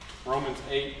Romans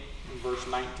 8 and verse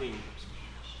 19.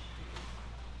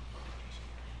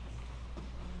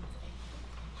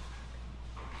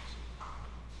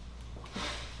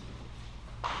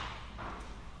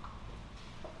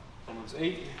 Romans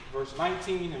 8, verse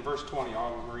 19 and verse 20.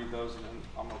 I'm going to read those and then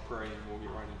I'm going to pray and we'll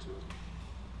get right into it.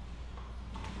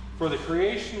 For the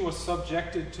creation was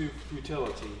subjected to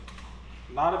futility,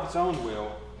 not of its own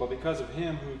will, but because of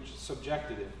him who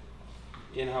subjected it,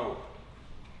 in hope.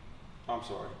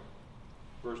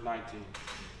 Verse 19.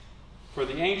 For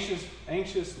the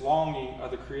anxious longing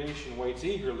of the creation waits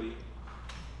eagerly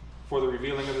for the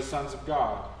revealing of the sons of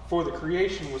God. For the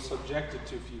creation was subjected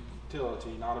to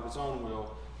futility, not of its own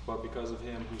will, but because of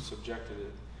him who subjected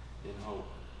it in hope.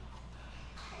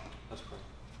 Let's pray.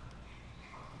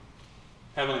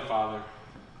 Heavenly Father,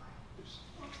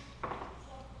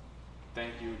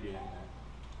 thank you again that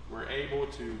we're able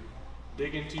to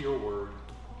dig into your word.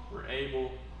 We're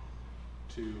able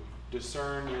to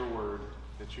discern your word,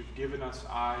 that you've given us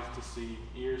eyes to see,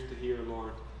 ears to hear,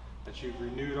 Lord, that you've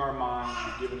renewed our minds,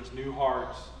 you've given us new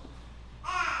hearts,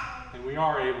 and we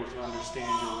are able to understand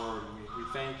your word. We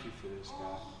thank you for this,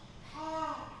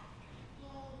 God.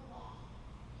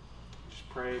 Just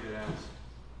pray that as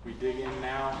we dig in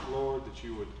now, Lord, that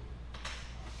you would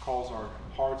cause our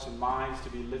hearts and minds to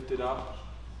be lifted up,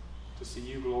 to see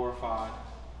you glorified.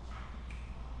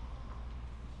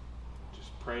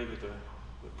 Just pray that the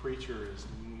preacher is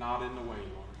not in the way,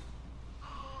 Lord.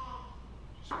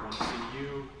 Just want to see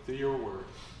you through your word,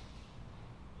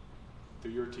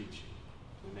 through your teaching.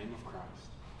 In the name of Christ.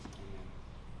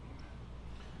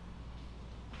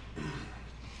 Amen.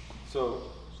 So,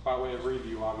 by way of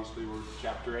review, obviously, we're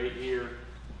chapter 8 here.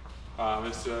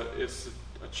 It's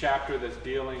a chapter that's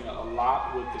dealing a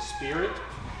lot with the Spirit.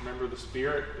 Remember, the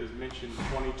Spirit is mentioned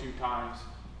 22 times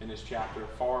in this chapter,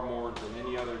 far more than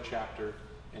any other chapter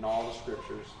in all the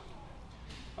Scriptures.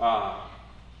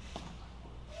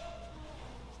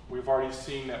 We've already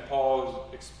seen that Paul is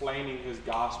explaining his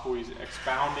gospel. He's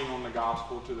expounding on the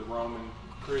gospel to the Roman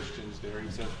Christians there. He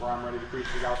says, for I'm ready to preach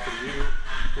the gospel to you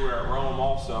who are at Rome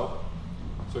also.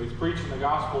 So he's preaching the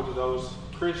gospel to those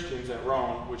Christians at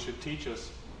Rome, which should teach us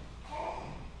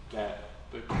that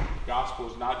the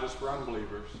gospel is not just for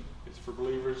unbelievers. It's for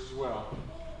believers as well.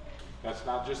 That's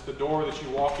not just the door that you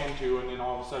walk into and then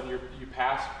all of a sudden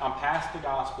I'm past the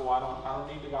gospel. I don't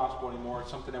need the gospel anymore.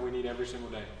 It's something that we need every single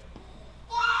day.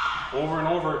 Over and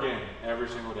over again, every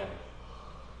single day.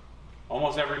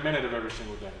 Almost every minute of every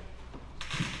single day.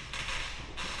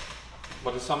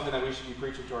 But it's something that we should be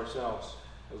preaching to ourselves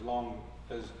as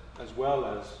well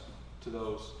as to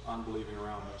those unbelieving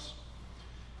around us.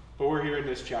 But we're here in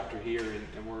this chapter here,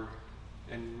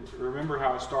 and remember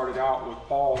how it started out with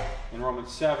Paul in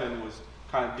Romans 7 was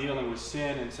kind of dealing with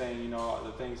sin and saying,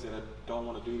 the things that I don't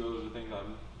want to do, those are the things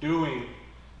I'm doing.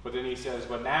 But then he says,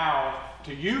 but now,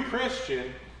 to you,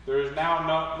 Christian, there is now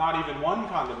not even one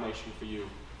condemnation for you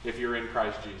if you're in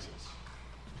Christ Jesus.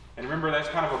 And remember, that's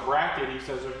kind of a bracket. He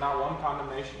says there's not one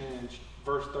condemnation. And in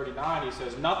verse 39, he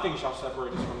says, nothing shall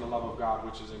separate us from the love of God,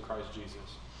 which is in Christ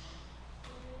Jesus.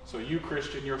 So you,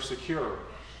 Christian, you're secure.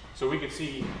 So we can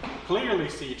clearly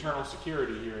see eternal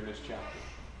security here in this chapter.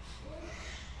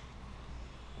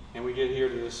 And we get here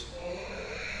to this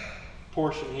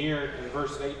portion here in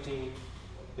verse 18.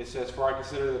 It says, for I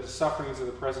consider that the sufferings of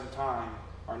the present time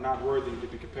are not worthy to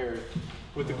be compared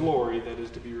with the glory that is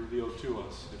to be revealed to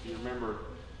us. If you remember,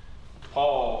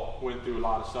 Paul went through a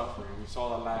lot of suffering. We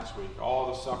saw that last week. All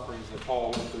the sufferings that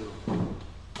Paul went through.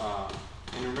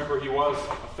 And remember, he was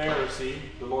a Pharisee.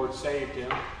 The Lord saved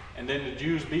him. And then the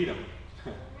Jews beat him.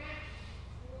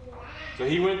 So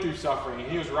he went through suffering.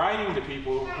 And he was writing to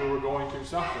people who were going through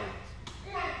suffering.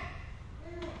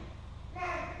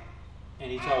 And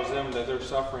he tells them that their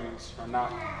sufferings are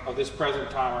not, of this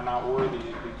present time, are not worthy to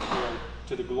be compared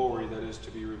to the glory that is to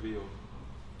be revealed.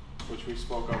 Which we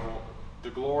spoke of,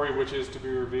 the glory which is to be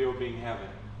revealed being heaven.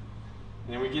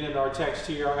 And then we get into our text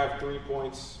here. I have 3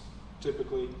 points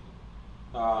typically.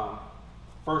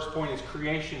 First point is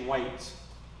creation waits.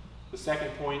 The second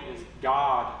point is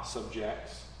God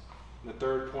subjects. And the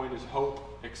third point is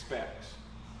hope expects.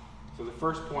 So the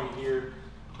first point here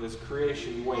is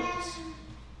creation waits.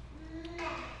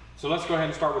 So let's go ahead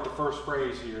and start with the first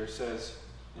phrase here. It says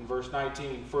in verse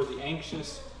 19, for the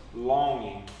anxious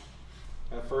longing.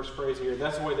 That first phrase here,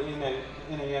 that's the way the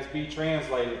NASB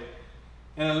translated.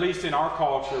 And at least in our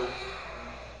culture,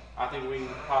 I think we can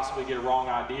possibly get a wrong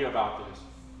idea about this.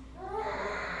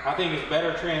 I think its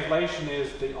better translation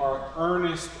is our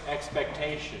earnest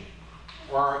expectation,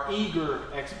 or our eager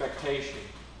expectation.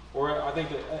 Or I think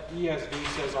the ESV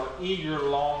says our eager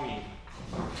longing.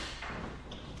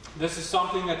 This is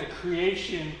something that the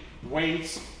creation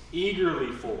waits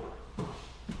eagerly for.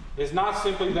 It's not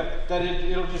simply that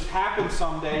it'll just happen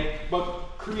someday, but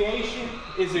creation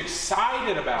is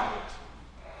excited about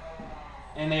it.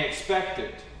 And they expect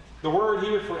it. The word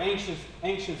here for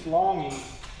anxious longing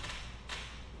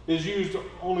is used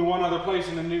only one other place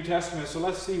in the New Testament. So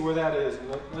let's see where that is.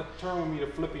 Let's turn with me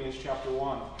to Philippians chapter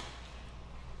 1.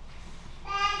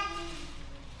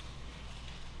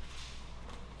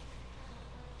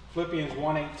 Philippians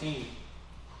 1:18.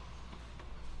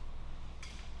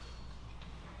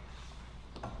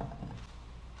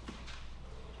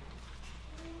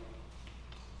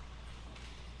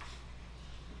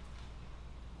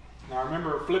 Now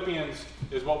remember, Philippians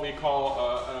is what we call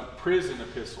a prison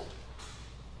epistle.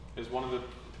 It's one of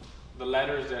the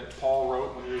letters that Paul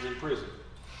wrote when he was in prison.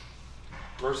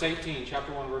 Verse 18,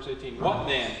 chapter 1, verse 18. What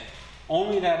then?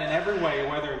 Only that in every way,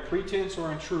 whether in pretense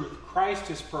or in truth, Christ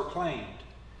is proclaimed.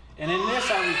 And in this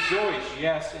I rejoice,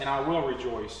 yes, and I will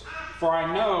rejoice. For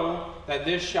I know that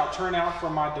this shall turn out for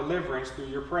my deliverance through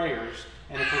your prayers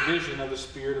and the provision of the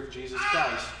Spirit of Jesus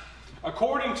Christ,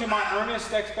 according to my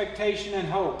earnest expectation and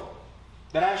hope,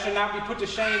 that I shall not be put to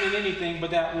shame in anything,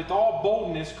 but that with all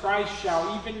boldness Christ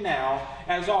shall even now,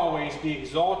 as always, be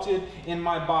exalted in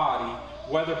my body,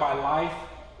 whether by life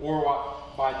or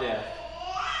by death.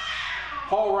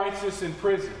 Paul writes this in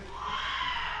prison.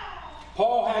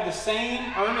 Paul had the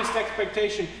same earnest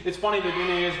expectation. It's funny that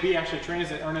NASB actually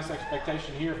translates earnest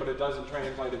expectation here, but it doesn't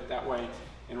translate it that way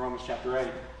in Romans chapter 8.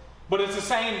 But it's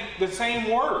the same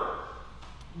word.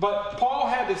 But Paul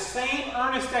had the same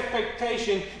earnest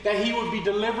expectation that he would be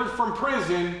delivered from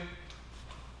prison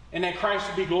and that Christ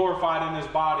would be glorified in his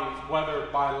body, whether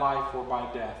by life or by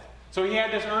death. So he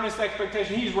had this earnest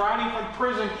expectation. He's writing from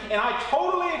prison, and I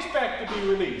totally expect to be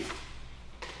released.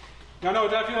 Y'all know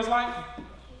what that feels like?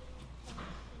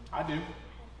 I do.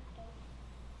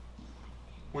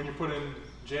 When you're put in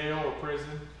jail or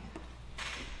prison,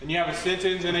 and you have a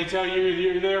sentence, and they tell you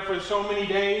you're there for so many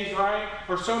days, right?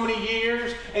 Or so many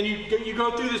years, and you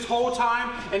go through this whole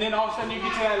time, and then all of a sudden you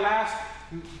get to that last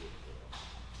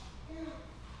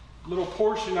little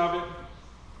portion of it,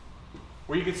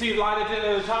 where you can see the light at the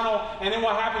end of the tunnel, and then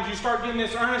what happens? You start getting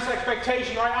this earnest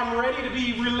expectation, right? I'm ready to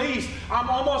be released. I'm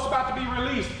almost about to be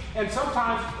released. And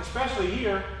sometimes, especially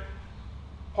here,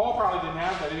 Paul probably didn't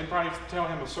have that. They didn't probably tell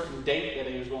him a certain date that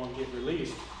he was going to get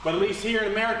released. But at least here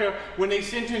in America, when they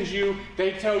sentence you,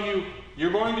 they tell you,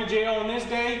 you're going to jail on this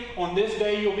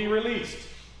day you'll be released.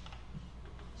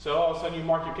 So all of a sudden you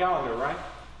mark your calendar, right?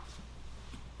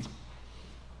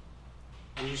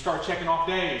 And you start checking off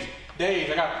days.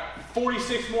 I got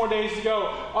 46 more days to go.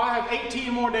 Oh, I have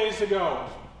 18 more days to go.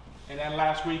 And then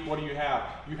last week, what do you have?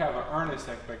 You have an earnest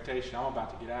expectation. I'm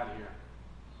about to get out of here.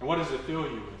 And what does it fill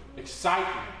you with?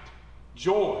 Excitement,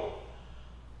 joy.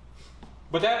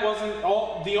 But that wasn't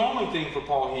the only thing for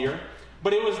Paul here.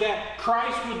 But it was that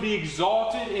Christ would be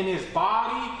exalted in his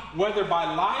body, whether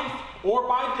by life or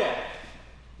by death.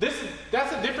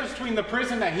 That's the difference between the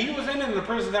prison that he was in and the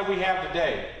prison that we have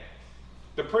today.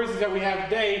 The prisons that we have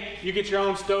today, you get your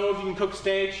own stove, you can cook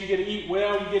steaks, you get to eat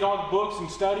well, you get all the books and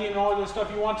study and all the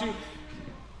stuff you want to.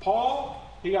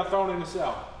 Paul, he got thrown in the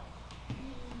cell.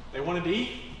 They wanted to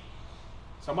eat.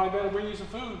 Somebody better bring you some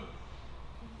food.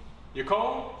 You're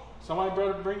cold? Somebody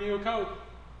better bring you a coat.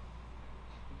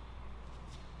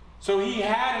 So he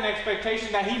had an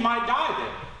expectation that he might die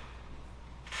there.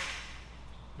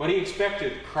 But he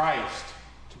expected Christ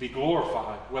to be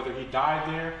glorified, whether he died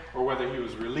there or whether he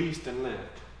was released and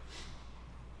lived.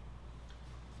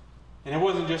 And it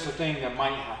wasn't just a thing that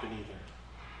might happen either.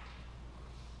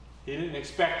 He didn't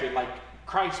expect it like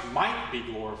Christ might be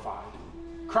glorified.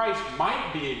 Christ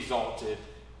might be exalted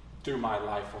through my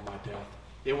life or my death.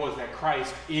 It was that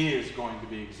Christ is going to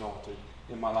be exalted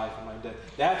in my life and my death.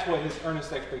 That's what his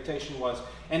earnest expectation was.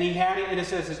 And he had it, and it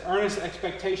says his earnest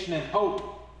expectation and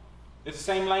hope. It's the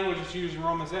same language that's used in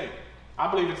Romans 8. I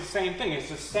believe it's the same thing. It's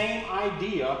the same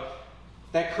idea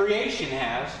that creation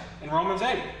has in Romans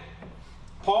 8.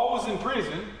 Paul was in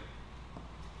prison.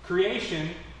 Creation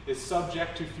is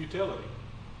subject to futility.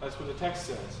 That's what the text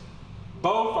says.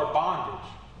 Both are bondage.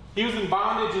 He was in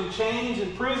bondage and chains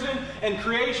in prison, and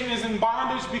creation is in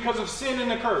bondage because of sin and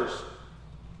the curse.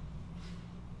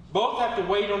 Both have to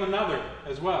wait on another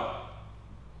as well.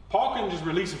 Paul couldn't just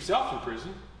release himself from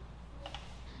prison.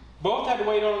 Both had to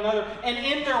wait on another. And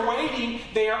in their waiting,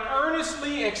 they are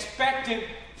earnestly expectant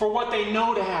for what they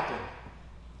know to happen.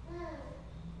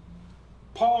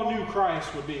 Paul knew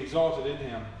Christ would be exalted in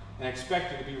him and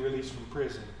expected to be released from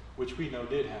prison, which we know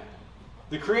did happen.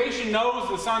 The creation knows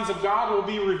the sons of God will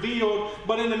be revealed,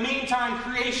 but in the meantime,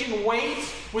 creation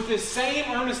waits with this same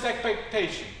earnest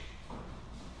expectation.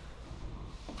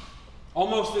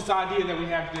 Almost this idea that we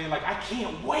have today, like, I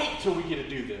can't wait till we get to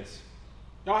do this.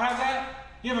 Y'all have that?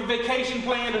 You have a vacation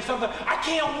planned or something. I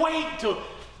can't wait till,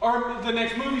 or the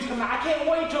next movie's coming out. I can't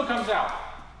wait till it comes out.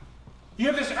 You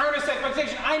have this earnest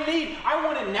expectation. I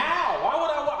want it now. Why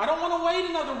would I don't want to wait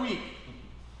another week.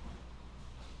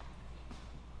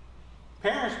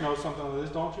 Parents know something of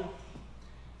this, don't you?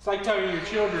 It's like telling your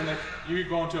children that you're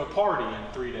going to a party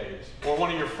in 3 days, or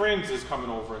one of your friends is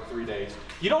coming over in 3 days.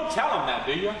 You don't tell them that,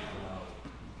 do you?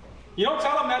 You don't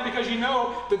tell them that because you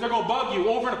know that they're going to bug you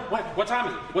over and what time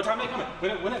is it? What time are they coming?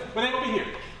 When they going to be here?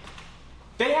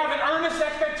 They have an earnest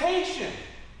expectation.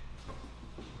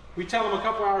 We tell them a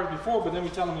couple hours before, but then we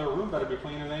tell them their room better be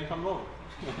clean and they ain't coming over.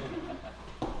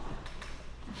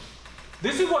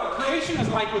 This is what creation is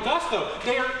like with us, though.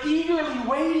 They are eagerly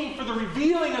waiting for the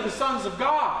revealing of the sons of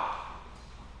God,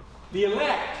 the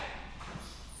elect.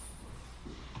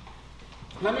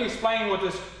 Let me explain what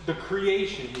the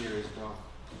creation here is, though.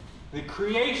 The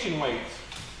creation waits.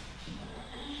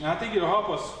 And I think it'll help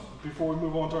us before we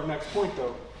move on to our next point,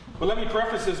 though. But let me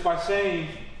preface this by saying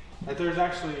that there's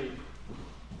actually,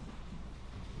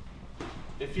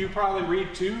 if you probably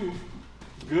read 2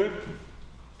 good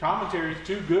commentaries,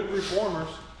 2 good reformers,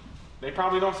 they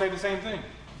probably don't say the same thing.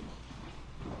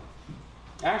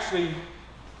 Actually,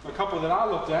 a couple that I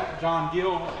looked at, John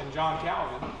Gill and John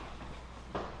Calvin,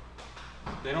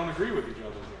 they don't agree with each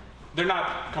other here. They're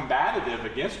not combative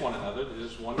against one another.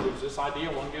 Just one gives this idea,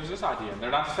 one gives this idea. And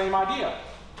they're not the same idea.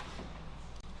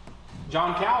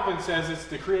 John Calvin says it's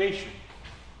the creation,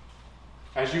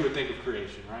 as you would think of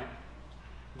creation, right?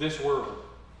 This world.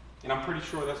 And I'm pretty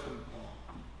sure that's the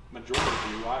majority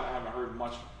of you. I haven't heard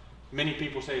many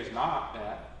people say it's not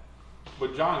that.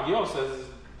 But John Gill says it's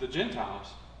the Gentiles.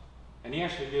 And he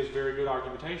actually gives very good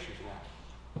argumentation for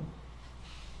that.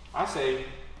 I say,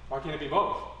 why can't it be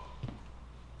both?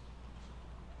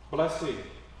 But let's see.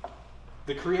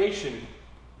 The creation,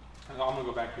 and I'm going to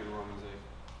go back here to Romans 8.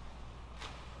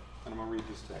 And I'm going to read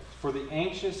this text. For the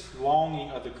anxious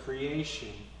longing of the creation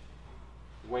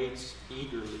waits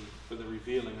eagerly for the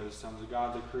revealing of the sons of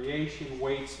God. The creation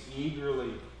waits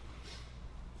eagerly.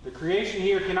 The creation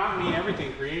here cannot mean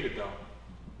everything created, though.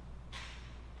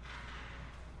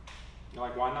 You're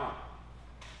like, why not?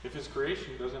 If it's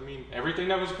creation, does it mean everything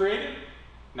that was created?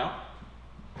 No.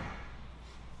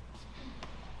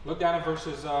 Look down at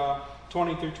verses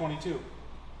 20 through 22.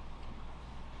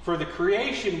 For the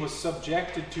creation was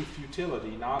subjected to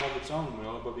futility, not of its own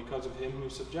will, but because of him who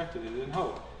subjected it, in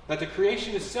hope that the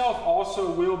creation itself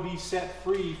also will be set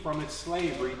free from its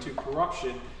slavery to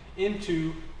corruption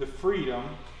into the freedom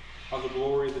of the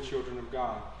glory of the children of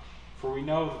God. For we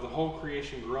know that the whole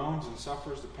creation groans and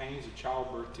suffers the pains of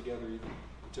childbirth together even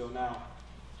until now.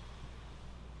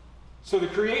 So the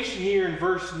creation here in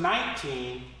verse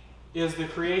 19 is the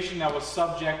creation that was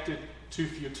subjected to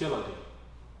futility.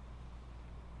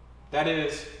 That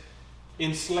is,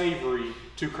 in slavery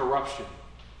to corruption.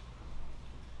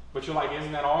 But you're like,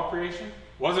 isn't that all creation?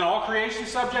 Wasn't all creation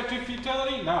subject to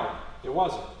futility? No, it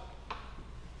wasn't.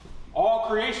 All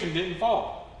creation didn't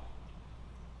fall.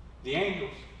 The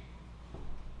angels,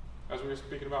 as we were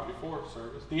speaking about before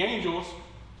service, the angels,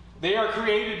 they are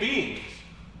created beings.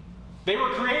 They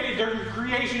were created during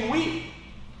creation week,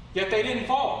 yet they didn't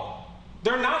fall.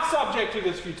 They're not subject to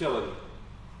this futility.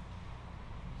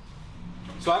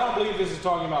 So I don't believe this is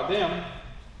talking about them,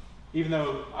 even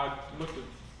though I looked at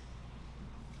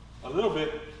a little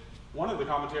bit. One of the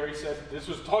commentaries said this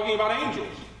was talking about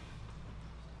angels,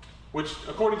 which,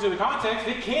 according to the context,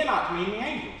 it cannot mean the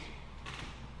angels.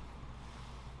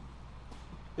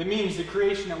 It means the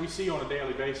creation that we see on a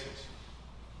daily basis.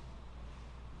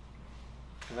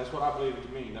 And that's what I believe it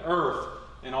to mean. The earth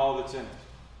and all that's in it.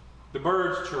 The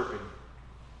birds chirping.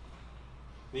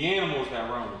 The animals that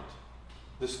roam it.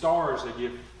 The stars that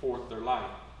give forth their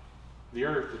light. The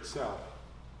earth itself.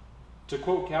 To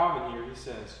quote Calvin here, he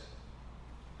says,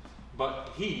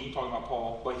 but he, talking about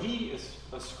Paul, but he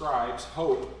ascribes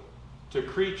hope to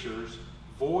creatures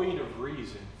void of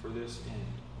reason for this end,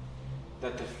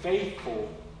 that the faithful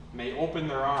may open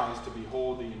their eyes to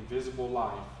behold the invisible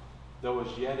life, though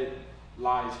as yet it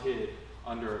lies hid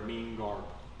under a mean garb.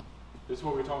 This is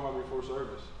what we were talking about before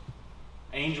service.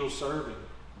 Angels serving.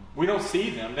 We don't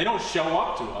see them. They don't show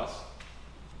up to us.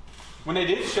 When they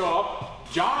did show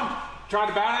up, John tried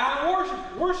to bow down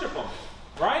and worship them.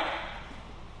 Right?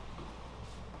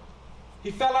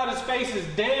 He fell out his face as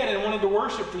dead and wanted to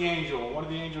worship the angel. One of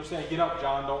the angels said, get up,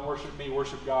 John, don't worship me,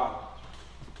 worship God.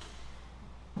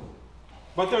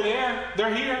 But they're there.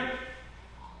 They're here.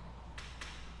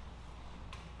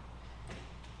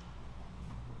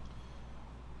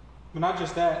 But not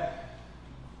just that.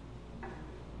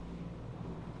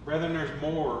 Brethren, there's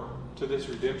more to this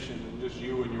redemption than just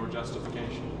you and your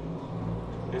justification.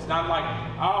 It's not like,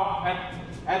 oh,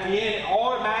 at the end,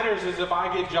 all that matters is if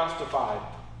I get justified.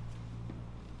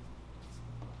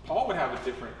 Paul would have a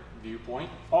different viewpoint.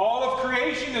 All of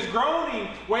creation is groaning,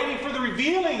 waiting for the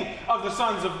revealing of the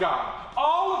sons of God.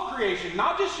 All of creation,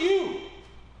 not just you,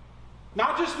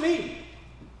 not just me.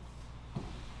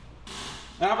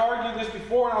 And I've argued this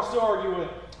before, and I'll still argue it.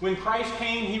 When Christ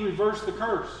came, he reversed the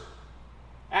curse.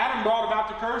 Adam brought about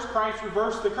the curse, Christ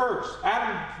reversed the curse.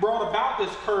 Adam brought about this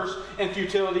curse and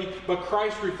futility, but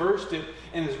Christ reversed it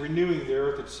and is renewing the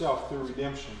earth itself through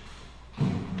redemption.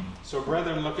 So,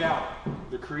 brethren, look out.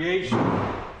 The creation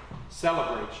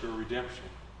celebrates your redemption.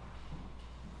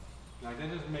 Now,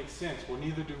 that doesn't make sense. Well,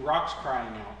 neither do rocks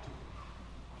crying out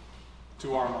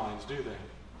to our minds, do they?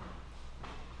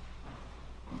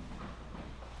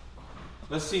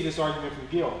 Let's see this argument from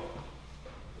Gill.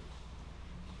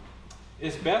 It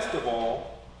is best of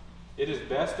all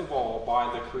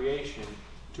by the creation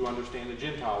to understand the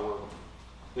Gentile world.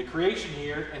 The creation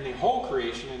here and the whole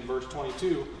creation in verse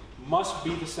 22 must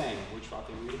be the same, which I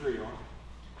think we agree on.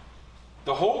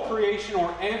 The whole creation,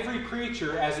 or every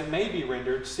creature as it may be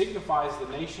rendered, signifies the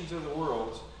nations of the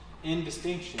world in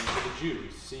distinction to the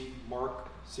Jews. See Mark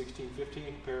 16:15,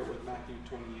 compare it with Matthew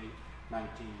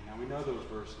 28:19. Now we know those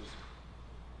verses.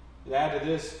 To add to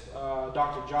this,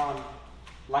 Dr. John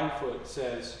Lightfoot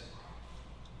says,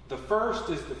 the first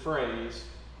is the phrase,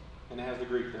 and it has the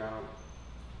Greek there,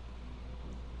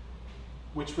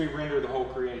 which we render the whole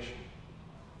creation.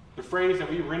 The phrase that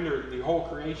we render the whole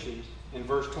creation in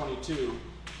verse 22,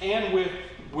 and with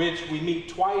which we meet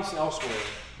twice elsewhere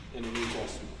in the New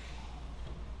Testament.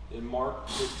 In Mark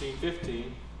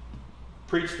 16:15,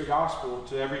 preach the gospel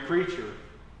to every creature,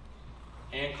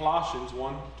 and Colossians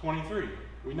 1:23.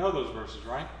 We know those verses,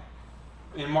 right?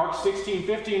 In Mark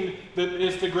 16:15,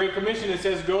 it's the Great Commission. It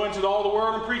says, go into all the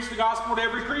world and preach the gospel to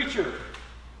every creature.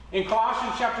 In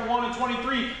Colossians chapter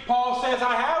 1:23, Paul says,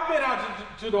 I have been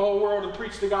out to the whole world and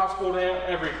preached the gospel to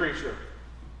every creature.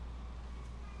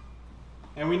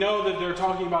 And we know that they're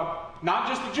talking about not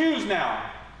just the Jews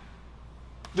now.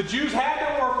 The Jews had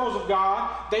their oracles of God.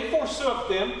 They forsook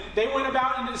them. They went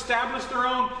about and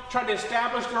tried to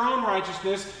establish their own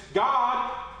righteousness.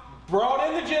 God brought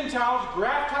in the Gentiles,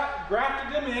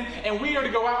 grafted them in, and we are to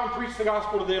go out and preach the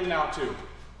gospel to them now too.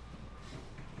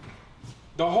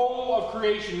 The whole of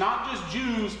creation, not just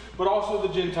Jews, but also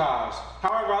the Gentiles.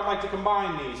 However, I'd like to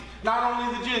combine these. Not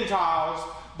only the Gentiles,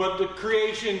 but the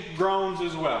creation groans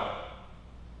as well.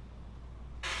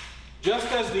 Just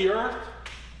as the earth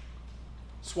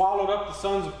swallowed up the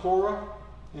sons of Korah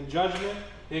in judgment,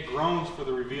 it groans for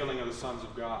the revealing of the sons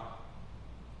of God.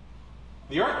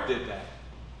 The earth did that.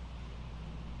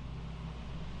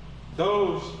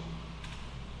 Those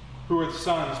who are the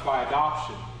sons by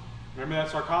adoption. Remember,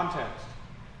 that's our context.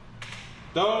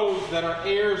 Those that are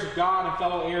heirs of God and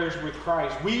fellow heirs with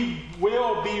Christ. We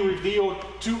will be revealed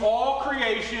to all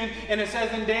creation. And it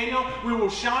says in Daniel, we will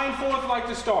shine forth like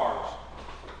the stars.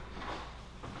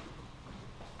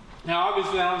 Now,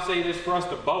 obviously, I don't say this for us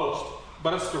to boast,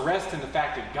 but us to rest in the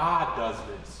fact that God does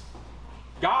this.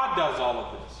 God does all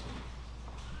of this.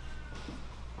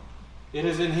 It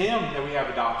is in Him that we have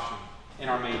adoption and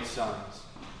are made sons.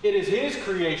 It is His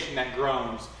creation that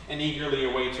groans and eagerly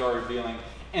awaits our revealing.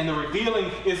 And the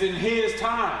revealing is in His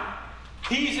time.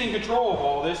 He's in control of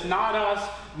all this, not us,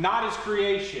 not His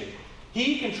creation.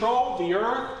 He controlled the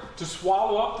earth to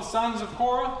swallow up the sons of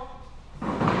Korah.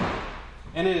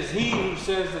 And it is He who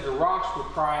says that the rocks would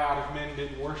cry out if men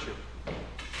didn't worship.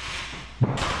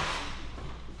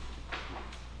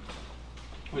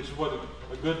 Which is what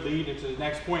a good lead into the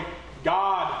next point.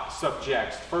 God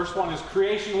subjects. First one is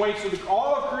creation waits.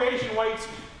 All of creation waits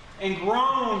and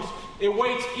groans. It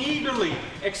waits eagerly,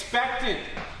 expectant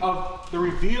of the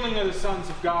revealing of the sons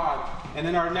of God. And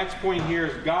then our next point here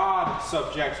is God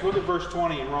subjects. Look at verse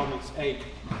 20 in Romans 8.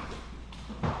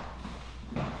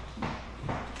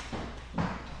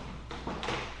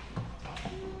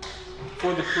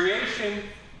 For the creation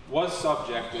was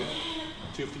subjected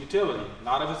to futility,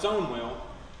 not of its own will,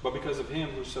 but because of Him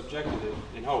who subjected it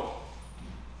in hope.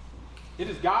 It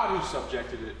is God who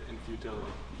subjected it in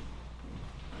futility.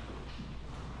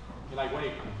 You're like,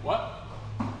 wait, what?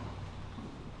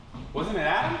 Wasn't it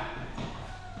Adam?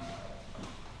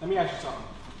 Let me ask you something.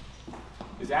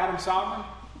 Is Adam sovereign?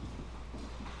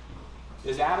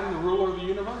 Is Adam the ruler of the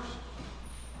universe?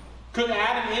 Could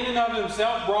Adam in and of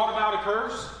himself brought about a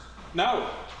curse? No.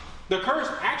 The curse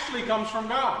actually comes from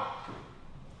God.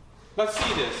 Let's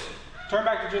see this. Turn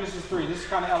back to Genesis 3. This is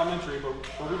kind of elementary,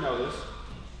 but we know this.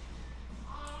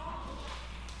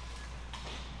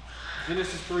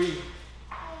 Genesis 3.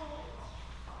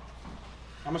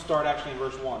 I'm going to start actually in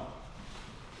verse 1.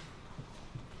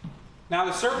 Now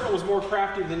the serpent was more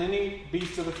crafty than any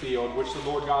beast of the field which the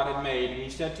Lord God had made. And he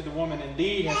said to the woman,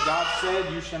 Indeed, has God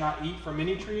said, You shall not eat from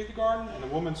any tree of the garden? And the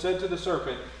woman said to the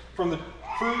serpent, From the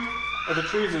fruit of the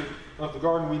trees of the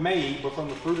garden we may eat, but from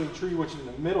the fruit of the tree which is in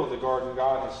the middle of the garden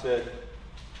God has said,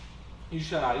 You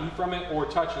shall not eat from it or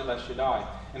touch it, lest you die.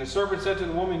 And the serpent said to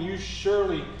the woman, You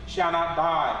surely shall not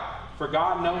die, for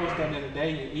God knows that in the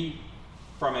day you eat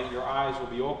from it, your eyes will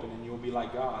be open, and you will be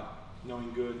like God,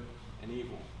 knowing good and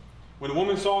evil. When the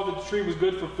woman saw that the tree was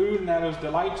good for food, and that it was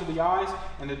delight to the eyes,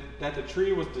 and that the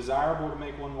tree was desirable to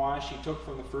make one wise, she took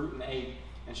from the fruit and ate,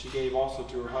 and she gave also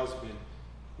to her husband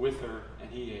with her, and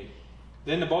he ate.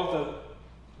 Then the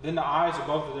eyes of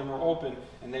both of them were opened,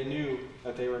 and they knew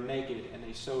that they were naked, and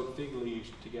they sewed fig leaves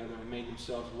together and made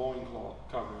themselves loincloth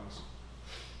coverings.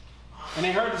 And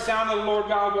they heard the sound of the Lord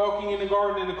God walking in the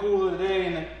garden in the cool of the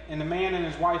day, and the man and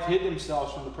his wife hid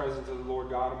themselves from the presence of the Lord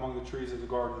God among the trees of the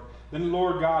garden. Then the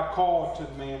Lord God called to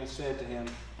the man and said to him,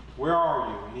 Where are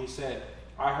you? And he said,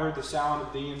 I heard the sound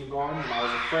of thee in the garden, and I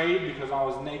was afraid because I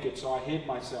was naked, so I hid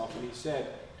myself. And he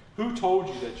said, Who told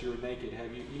you that you were naked?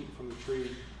 Have you eaten from the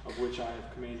tree of which I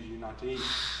have commanded you not to eat?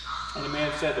 And the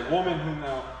man said, The woman whom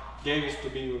thou gavest to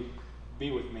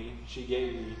be with me, she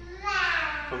gave me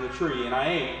from the tree, and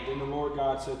I ate. Then the Lord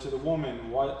God said to the woman,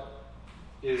 What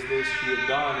is this you have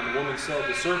done? And the woman said,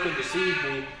 The serpent deceived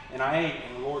me, and I ate.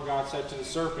 And the Lord God said to the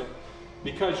serpent,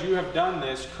 Because you have done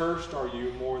this, cursed are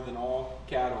you more than all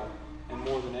cattle, and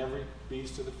more than every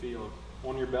beast of the field.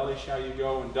 On your belly shall you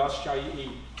go, and dust shall you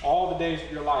eat all the days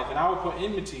of your life. And I will put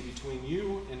enmity between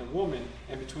you and the woman,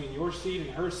 and between your seed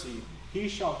and her seed. He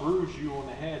shall bruise you on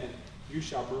the head, and you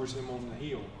shall bruise him on the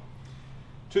heel.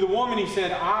 To the woman he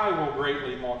said, I will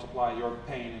greatly multiply your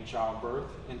pain in childbirth.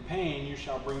 In pain you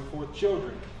shall bring forth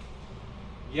children.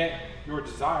 Yet your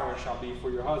desire shall be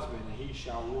for your husband, and he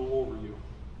shall rule over you.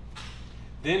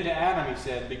 Then to Adam he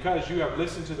said, Because you have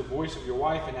listened to the voice of your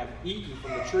wife, and have eaten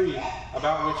from the tree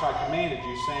about which I commanded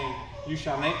you, saying, You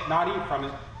shall not eat from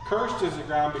it. Cursed is the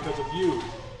ground because of you.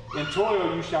 In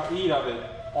toil you shall eat of it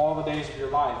all the days of your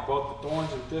life. Both the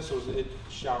thorns and thistles it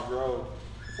shall grow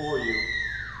for you.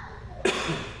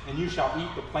 And you shall eat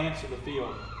the plants of the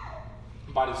field.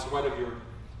 By the sweat of your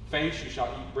face you shall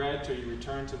eat bread till you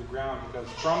return to the ground, because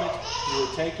from it you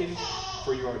were taken,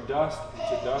 for you are dust, and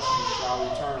to dust you shall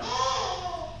return.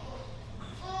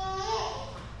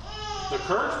 The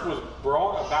curse was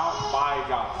brought about by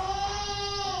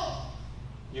God.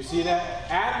 You see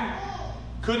that? Adam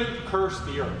couldn't curse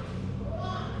the earth.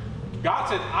 God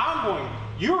said,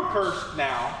 you're cursed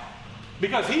now,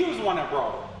 because he was the one that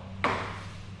brought it.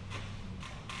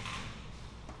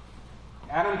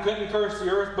 Adam couldn't curse the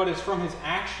earth, but it's from his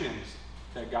actions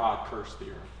that God cursed the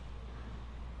earth.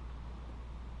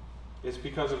 It's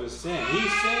because of his sin. He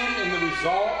sinned, and the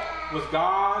result was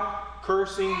God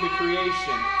cursing the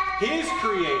creation. His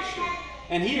creation.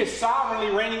 And he is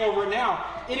sovereignly reigning over it now.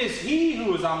 It is he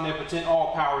who is omnipotent,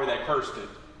 all power, that cursed it.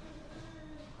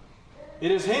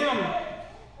 It is him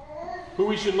who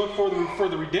we should look for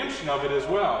the redemption of it as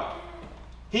well.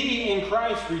 He in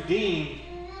Christ redeemed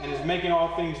and is making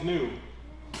all things new.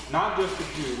 Not just the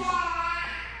Jews,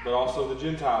 but also the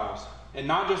Gentiles. And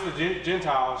not just the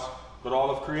Gentiles, but all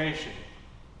of creation.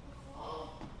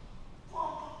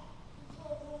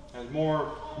 As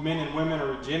more men and women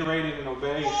are regenerated and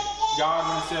obey God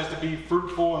when it says to be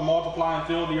fruitful and multiply and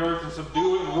fill the earth and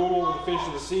subdue it and rule over the fish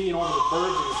of the sea and over the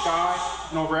birds of the sky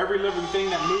and over every living thing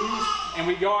that moves, and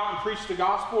we go out and preach the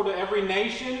gospel to every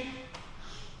nation,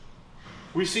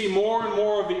 we see more and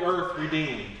more of the earth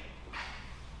redeemed.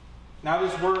 Now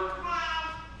this work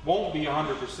won't be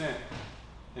 100%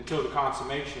 until the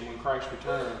consummation, when Christ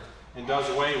returns and does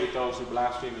away with those who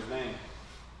blaspheme his name.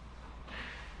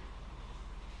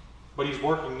 But he's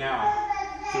working now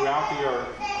throughout the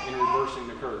earth in reversing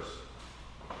the curse.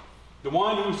 The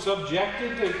one who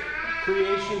subjected the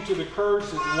creation to the curse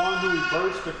is the one who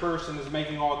reversed the curse and is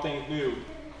making all things new.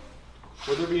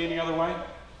 Would there be any other way?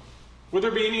 Would there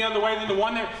be any other way than the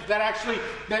one that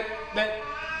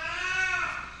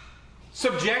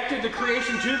subjected the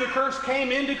creation to the curse,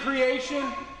 came into creation,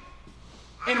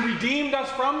 and redeemed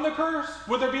us from the curse?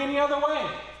 Would there be any other way?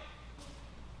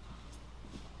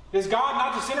 Is God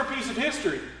not the centerpiece of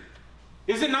history?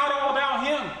 Is it not all about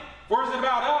him? Or is it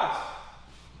about us?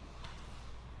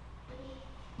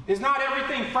 Is not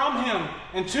everything from him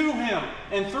and to him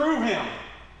and through him?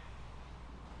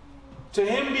 To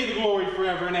him be the glory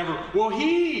forever and ever. Will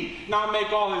he not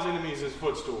make all his enemies his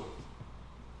footstool?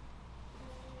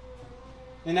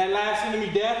 And that last enemy,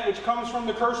 death, which comes from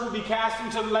the curse, will be cast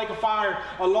into the lake of fire,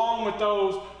 along with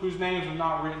those whose names are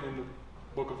not written in the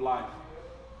book of life.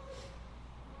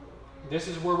 This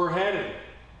is where we're headed.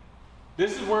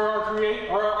 This is where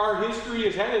our history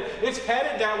is headed. It's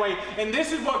headed that way. And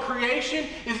this is what creation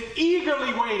is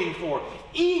eagerly waiting for,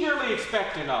 eagerly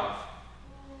expectant of.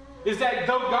 Is that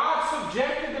though God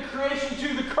subjected the creation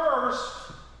to the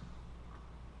curse,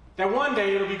 that one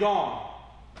day it'll be gone.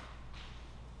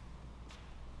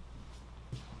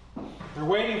 They're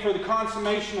waiting for the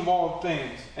consummation of all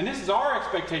things. And this is our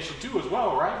expectation too as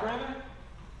well, right, brethren?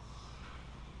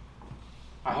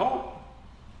 I hope.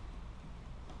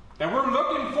 That we're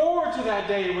looking forward to that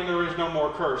day when there is no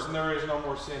more curse, and there is no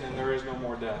more sin, and there is no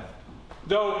more death.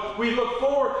 Though we look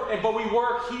forward, but we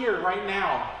work here right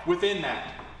now within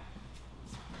that.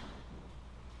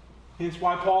 Hence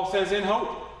why Paul says, in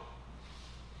hope.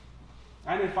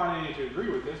 I didn't find any to agree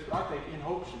with this, but I think in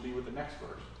hope should be with the next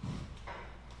verse.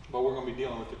 But we're going to be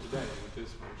dealing with it today, with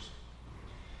this verse.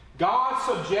 God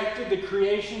subjected the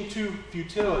creation to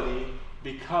futility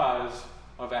because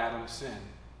of Adam's sin.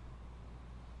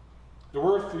 The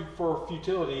word for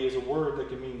futility is a word that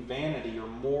can mean vanity or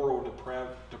moral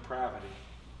depravity.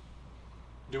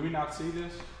 Do we not see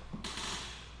this?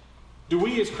 Do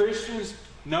we as Christians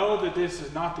know that this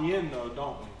is not the end, though,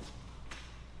 don't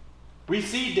we? We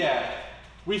see death.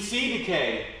 We see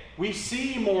decay. We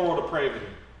see moral depravity.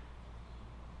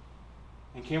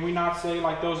 And can we not say,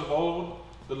 like those of old,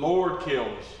 the Lord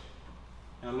kills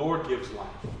and the Lord gives life?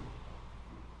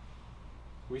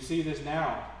 We see this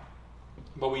now,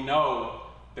 but we know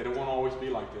that it won't always be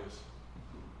like this.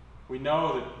 We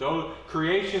know that though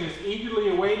creation is eagerly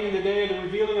awaiting the day of the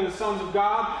revealing of the sons of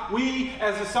God, we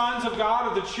as the sons of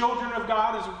God, or the children of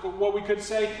God, is what we could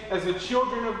say, as the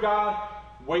children of God,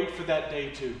 wait for that day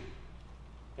too.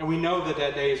 And we know that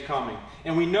that day is coming.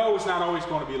 And we know it's not always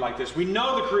going to be like this. We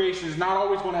know the creation is not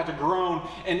always going to have to groan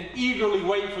and eagerly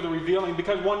wait for the revealing,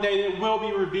 because one day it will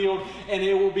be revealed and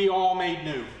it will be all made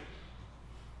new.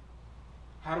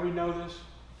 How do we know this?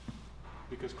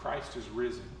 Because Christ is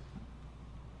risen.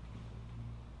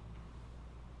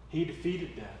 He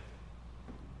defeated death.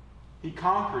 He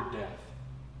conquered death.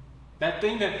 That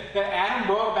thing that Adam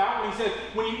brought about when he said,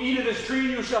 when you eat of this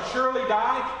tree, you shall surely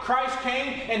die. Christ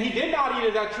came and he did not eat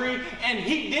of that tree, and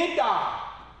he did die.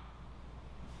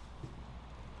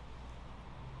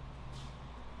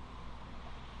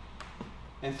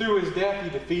 And through his death, he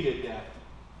defeated death.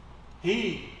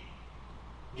 He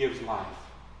gives life.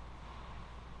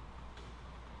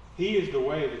 He is the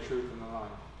way, the truth, and the life.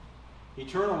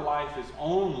 Eternal life is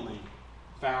only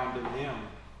found in him,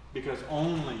 because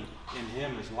only in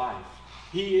him is life.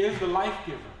 He is the life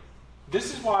giver.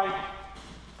 This is why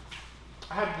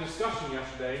I had a discussion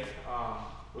yesterday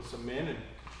with some men,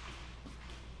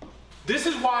 and this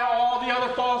is why all the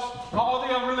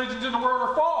other religions in the world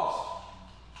are false.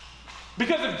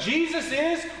 Because if Jesus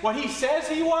is what he says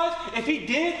he was, if he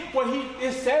did what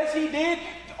he says he did,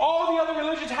 all the other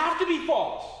religions have to be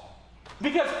false.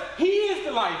 Because he is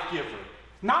the life giver.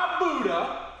 Not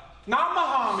Buddha, not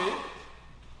Muhammad.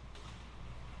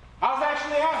 I was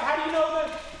actually asked, how do you know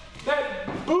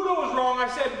that Buddha was wrong? I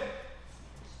said,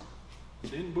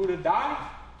 didn't Buddha die?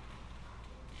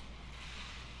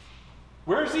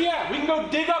 Where's he at? We can go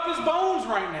dig up his bones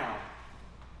right now.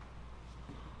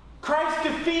 Christ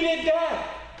defeated death.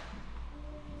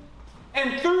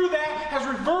 And through that has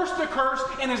reversed the curse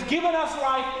and has given us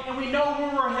life, and we know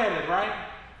where we're headed, right?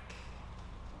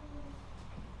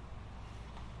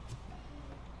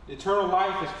 Eternal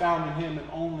life is found in him and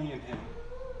only in him.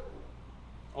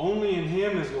 Only in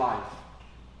him is life.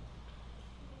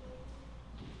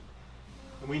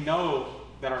 And we know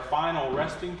that our final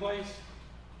resting place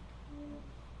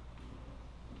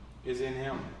is in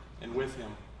him and with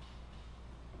him.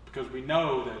 Because we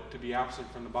know that to be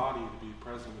absent from the body, to be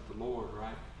present with the Lord,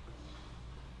 right?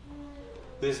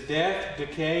 This death,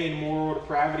 decay, and moral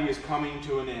depravity is coming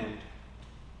to an end.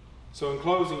 So in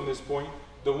closing this point,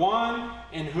 the one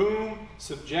in whom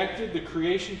subjected the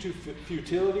creation to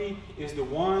futility is the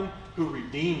one who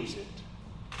redeems it.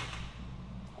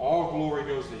 All glory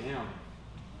goes to him.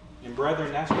 And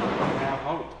brethren, that's why we can have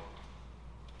hope.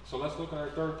 So let's look at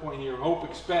our third point here. Hope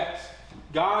expects.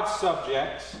 God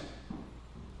subjects.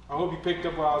 I hope you picked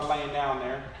up what I was laying down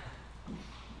there.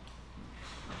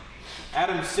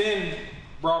 Adam's sin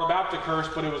brought about the curse,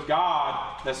 but it was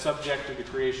God that subjected the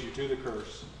creation to the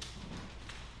curse.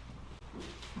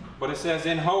 But it says,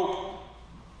 in hope,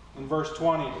 In verse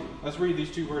 20, let's read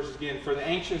these two verses again. For the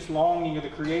anxious longing of the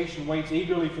creation waits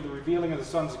eagerly for the revealing of the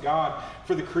sons of God.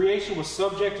 For the creation was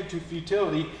subjected to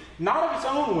futility, not of its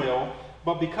own will,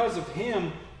 but because of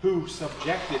him who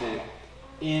subjected it,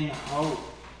 in hope.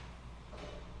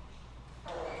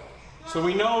 So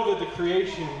we know that the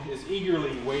creation is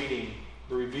eagerly waiting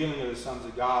the revealing of the sons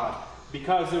of God,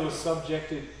 because it was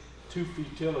subjected to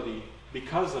futility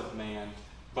because of man,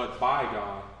 but by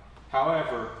God.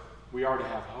 However, we are to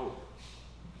have hope.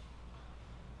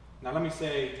 Now let me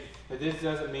say that this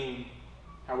doesn't mean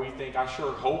how we think, I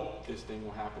sure hope this thing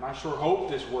will happen. I sure hope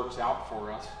this works out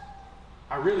for us.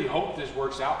 I really hope this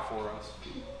works out for us.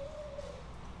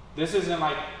 This isn't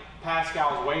like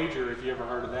Pascal's wager, if you ever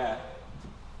heard of that.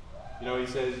 You know, he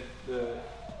says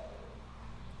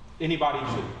anybody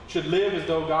should live as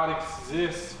though God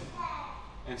exists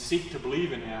and seek to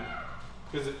believe in him.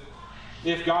 Because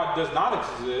if God does not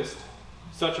exist,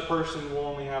 such a person will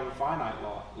only have a finite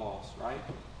loss, right?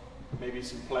 Maybe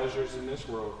some pleasures in this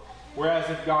world. Whereas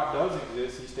if God does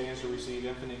exist, he stands to receive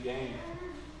infinite gain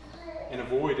and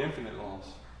avoid infinite loss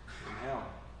in hell.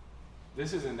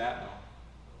 This isn't that, though.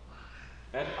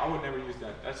 I would never use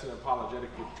that. That's an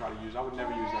apologetic people try to use. I would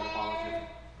never use that apologetic.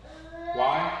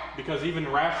 Why? Because even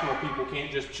rational people can't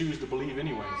just choose to believe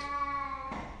anyways.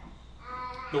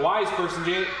 The wise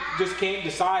person just can't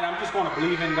decide, I'm just going to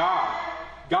believe in God.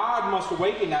 God must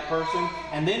awaken that person,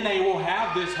 and then they will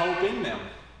have this hope in them.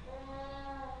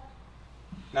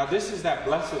 Now this is that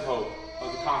blessed hope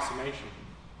of the consummation,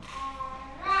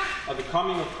 of the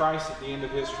coming of Christ at the end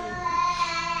of history.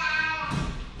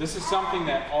 This is something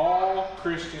that all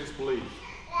Christians believe.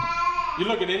 You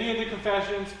look at any of the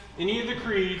confessions, any of the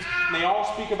creeds, and they all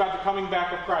speak about the coming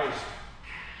back of Christ.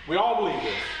 We all believe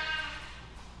this.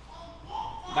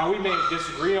 Now we may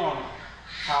disagree on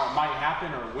how it might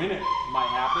happen or when it might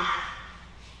happen,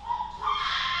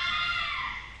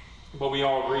 but we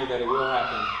all agree that it will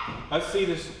happen. Let's see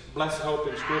this blessed hope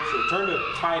in Scripture. Turn to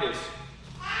Titus.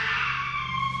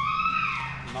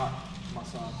 Not my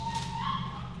son.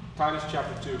 Titus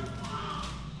chapter 2.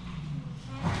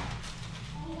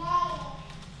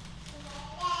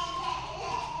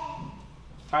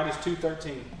 Titus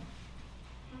 2:13.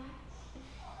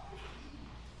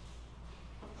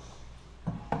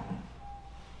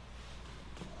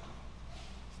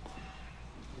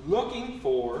 Looking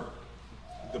for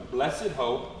the blessed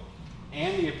hope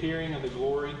and the appearing of the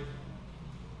glory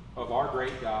of our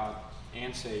great God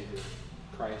and Savior,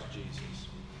 Christ Jesus.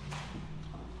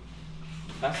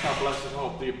 That's our blessed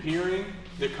hope. The appearing,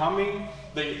 the coming,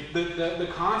 the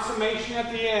consummation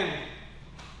at the end.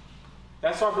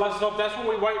 That's our blessed hope. That's what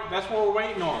we wait. That's what we're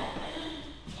waiting on.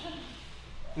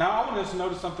 Now I want us to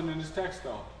notice something in this text,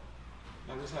 though.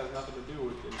 Now this has nothing to do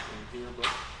with anything here, but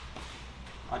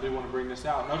I do want to bring this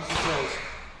out. Notice it says,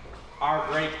 our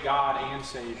great God and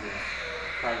Savior,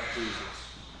 Christ Jesus.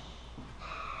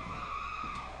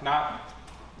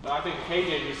 I think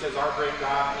KJV says our great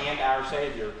God and our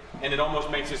Savior. And it almost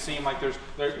makes it seem like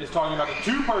it's talking about the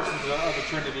two persons of the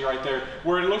Trinity right there.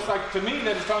 Where it looks like to me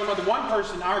that it's talking about the one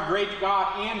person, our great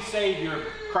God and Savior,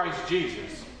 Christ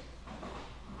Jesus.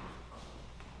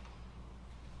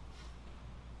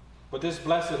 But this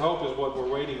blessed hope is what we're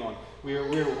waiting on.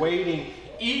 We're waiting,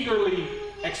 eagerly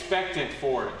expectant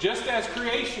for it, just as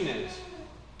creation is.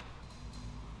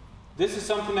 This is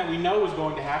something that we know is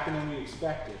going to happen and we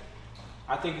expect it.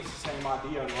 I think it's the same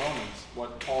idea in Romans,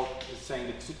 what Paul is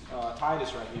saying to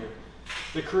Titus right here.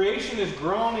 The creation is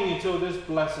groaning until this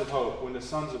blessed hope, when the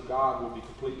sons of God will be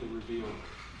completely revealed.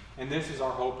 And this is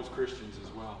our hope as Christians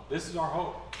as well. This is our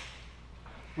hope.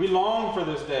 We long for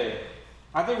this day.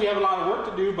 I think we have a lot of work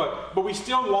to do, but we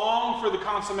still long for the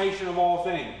consummation of all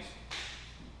things,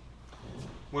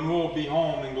 when we'll be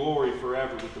home in glory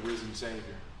forever with the risen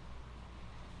Savior.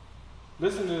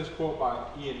 Listen to this quote by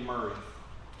Ian Murray.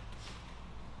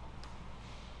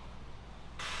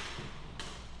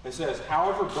 It says,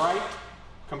 however bright,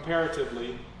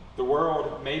 comparatively, the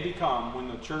world may become when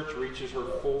the church reaches her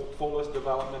fullest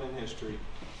development in history,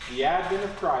 the advent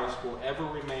of Christ will ever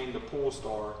remain the pole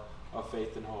star of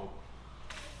faith and hope.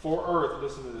 For earth,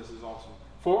 listen to this, is awesome.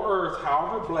 For earth,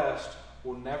 however blessed,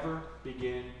 will never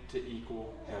begin to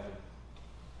equal heaven.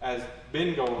 As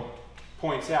Bingo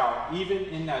points out, even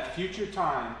in that future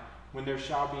time when there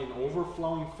shall be an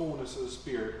overflowing fullness of the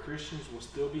Spirit, Christians will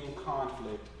still be in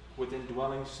conflict with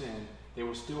indwelling sin. They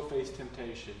will still face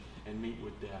temptation and meet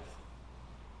with death.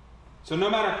 So no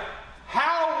matter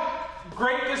how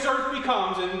great this earth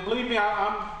becomes, and believe me,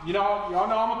 y'all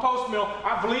know I'm a post-mill.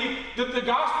 I believe that the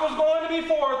gospel is going to be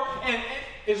forth, and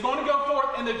is going to go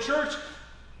forth, and the church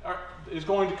is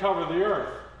going to cover the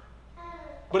earth.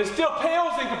 But it still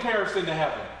pales in comparison to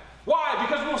heaven. Why?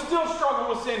 Because we'll still struggle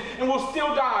with sin and we'll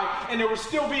still die and there will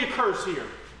still be a curse here.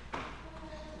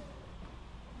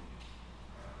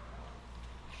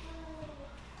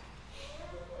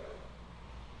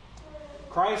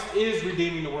 Christ is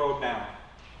redeeming the world now.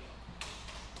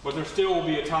 But there still will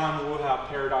be a time when we'll have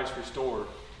paradise restored.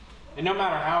 And no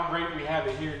matter how great we have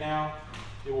it here now,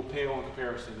 it will pale in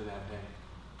comparison to that day.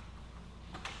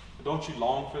 But don't you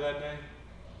long for that day?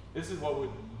 This is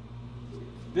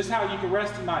how you can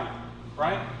rest tonight,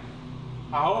 right?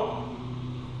 I hope.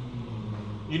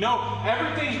 You know,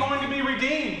 everything's going to be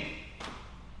redeemed.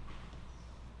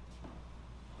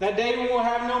 That day when we'll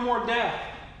have no more death.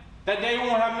 That day when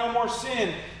we'll have no more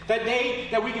sin. That day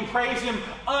that we can praise Him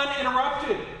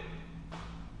uninterrupted.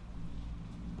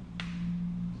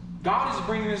 God is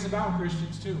bringing this about,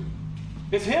 Christians, too.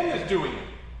 It's Him that's doing it.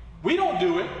 We don't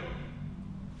do it.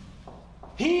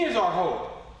 He is our hope.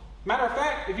 Matter of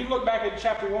fact, if you look back at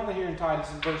chapter 1 here in Titus,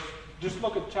 just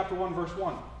look at chapter 1, verse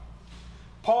 1.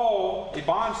 Paul, a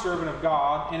bondservant of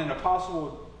God and an apostle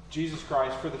of Jesus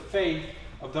Christ, for the faith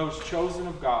of those chosen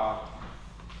of God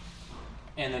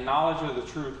and the knowledge of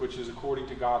the truth which is according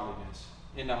to godliness,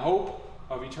 in the hope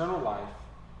of eternal life,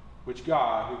 which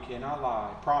God, who cannot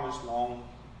lie, promised long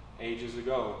ages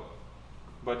ago,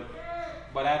 but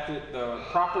at the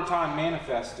proper time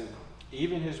manifested,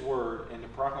 even His word and the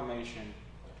proclamation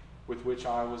with which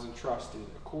I was entrusted,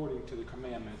 according to the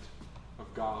commandment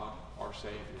of God our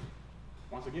Savior.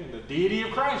 Once again, the deity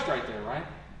of Christ right there, right?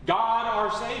 God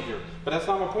our Savior. But that's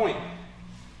not my point.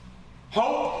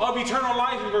 Hope of eternal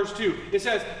life in verse 2. It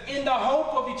says, in the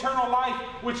hope of eternal life,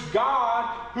 which God,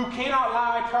 who cannot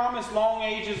lie, promised long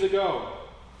ages ago.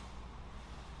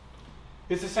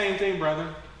 It's the same thing,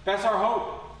 brother. That's our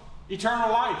hope.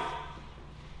 Eternal life.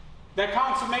 That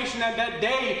consummation at that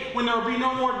day when there will be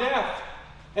no more death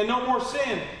and no more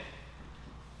sin.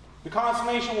 The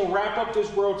consummation will wrap up this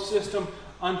world system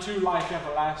unto life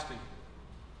everlasting.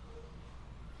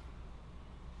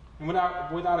 And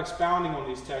without expounding on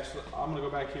these texts, I'm going to go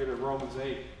back here to Romans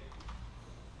 8.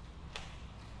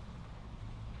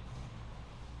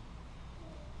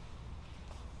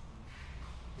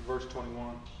 Verse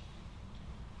 21.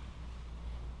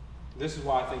 This is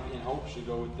why I think in hope should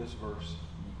go with this verse.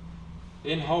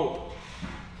 In hope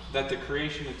that the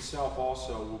creation itself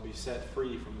also will be set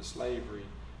free from the slavery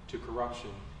to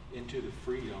corruption into the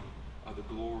freedom of the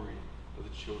glory of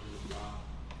the children of God.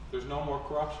 There's no more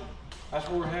corruption. That's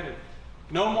where we're headed.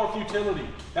 No more futility.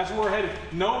 That's where we're headed.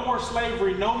 No more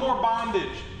slavery. No more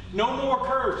bondage. No more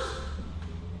curse.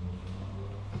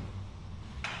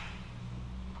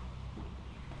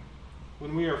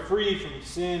 When we are free from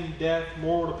sin, death,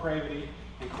 moral depravity,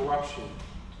 and corruption.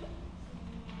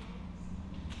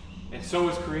 And so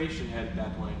is creation headed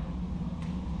that way.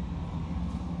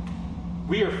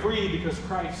 We are free because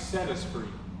Christ set us free.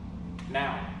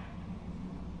 Now.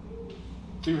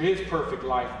 Through His perfect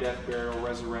life, death, burial,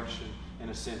 resurrection, and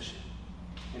ascension.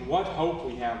 And what hope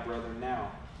we have, brethren,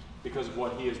 now because of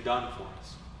what He has done for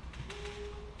us.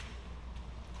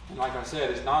 And like I said,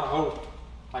 it's not hope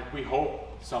like we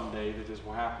hope someday that this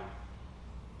will happen.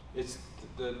 It's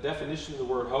the definition of the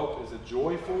word hope is a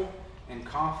joyful and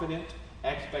confident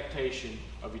expectation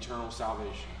of eternal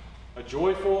salvation. A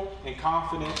joyful and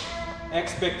confident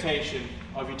expectation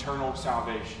of eternal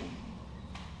salvation.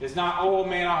 It's not, oh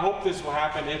man, I hope this will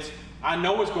happen. It's, I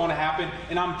know it's going to happen,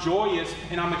 and I'm joyous,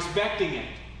 and I'm expecting it.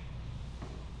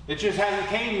 It just hasn't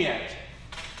came yet.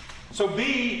 So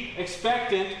be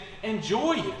expectant and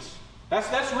joyous.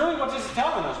 That's really what this is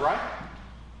telling us, right?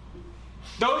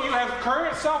 Though you have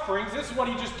current sufferings, this is what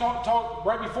he just taught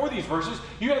right before these verses.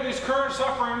 You have these current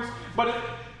sufferings, but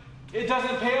it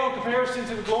doesn't pale in comparison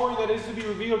to the glory that is to be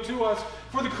revealed to us.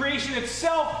 For the creation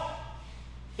itself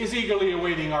is eagerly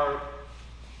awaiting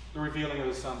the revealing of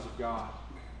the sons of God.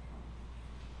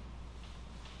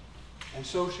 And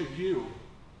so should you,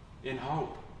 in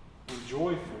hope, in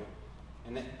joyful,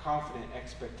 and confident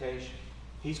expectation.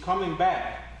 He's coming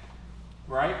back,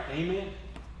 right? Amen?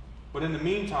 But in the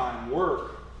meantime,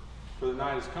 work, for the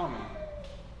night is coming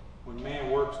when man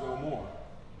works no more.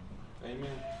 Amen?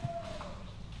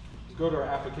 Let's go to our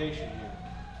application here.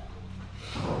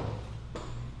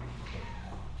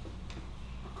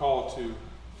 A call to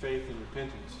faith and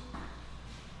repentance.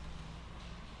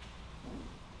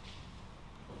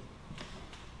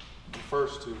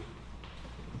 First, to the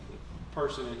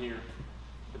person in here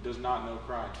that does not know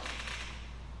Christ.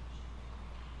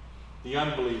 The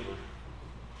unbeliever.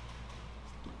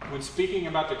 When speaking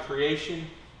about the creation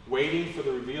waiting for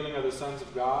the revealing of the sons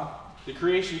of God, The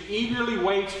creation eagerly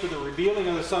waits for the revealing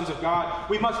of the sons of God.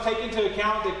 We must take into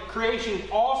account that creation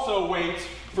also waits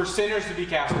for sinners to be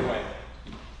cast away.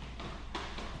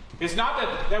 It's not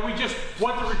that we just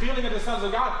want the revealing of the sons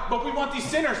of God, but we want these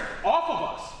sinners off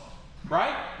of us.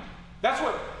 Right? That's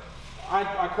what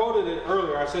I quoted it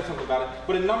earlier. I said something about it.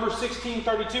 But in Numbers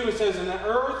 16:32 it says, "And the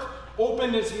earth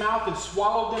opened its mouth and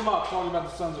swallowed them up," talking about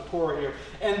the sons of Korah here,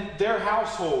 "and their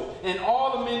household, and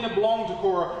all the men that belonged to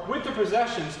Korah with their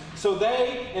possessions. So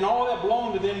they and all that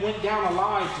belonged to them went down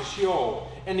alive to Sheol,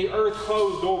 and the earth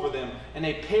closed over them, and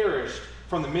they perished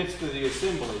from the midst of the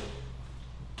assembly."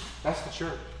 That's the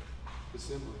church,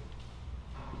 assembly.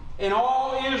 "And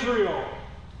all Israel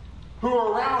who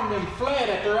were around them fled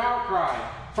at their outcry,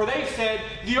 for they said,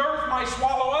 the earth might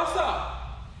swallow us up."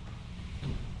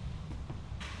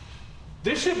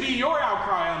 This should be your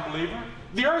outcry, unbeliever.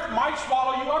 The earth might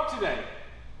swallow you up today.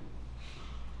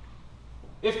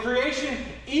 If creation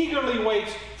eagerly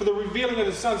waits for the revealing of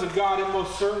the sons of God, it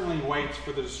most certainly waits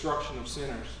for the destruction of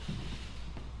sinners.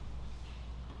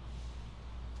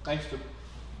 Thanks to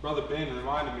Brother Ben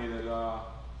reminded me that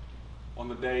on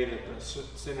the day that the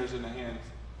sinner's in the hands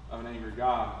of an angry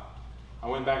God, I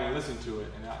went back and listened to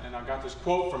it, and I got this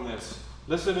quote from this.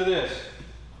 Listen to this.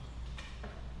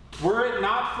 "Were it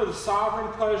not for the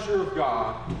sovereign pleasure of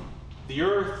God, the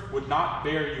earth would not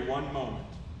bear you one moment,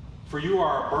 for you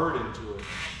are a burden to it.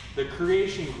 The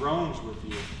creation groans with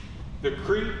you. The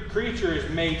creature is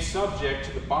made subject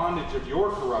to the bondage of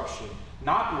your corruption,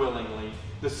 not willingly.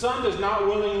 The sun does not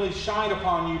willingly shine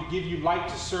upon you to give you light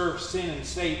to serve sin and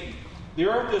Satan. The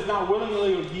earth does not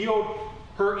willingly yield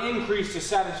her increase to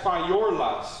satisfy your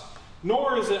lusts,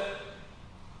 nor is it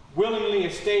willingly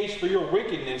a stage for your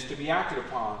wickedness to be acted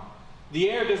upon. The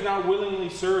air does not willingly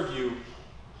serve you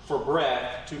for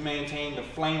breath to maintain the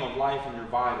flame of life in your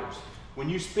vitals, when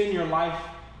you spend your life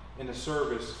in the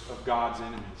service of God's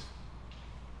enemies."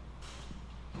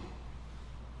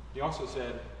 He also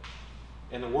said,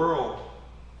 "And the world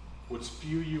would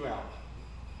spew you out,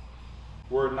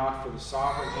 were it not for the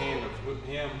sovereign hand of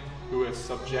him who has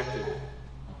subjected it."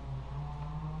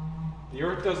 The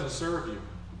earth doesn't serve you.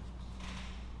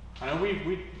 I know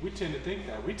we tend to think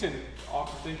that. We tend to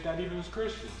often think that even as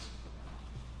Christians.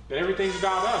 That everything's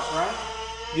about us, right?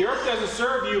 The earth doesn't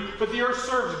serve you, but the earth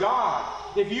serves God.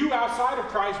 If you outside of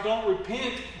Christ don't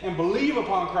repent and believe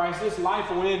upon Christ, this life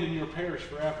will end and you'll perish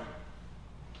forever.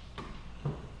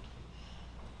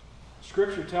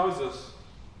 Scripture tells us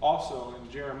also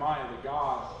in Jeremiah that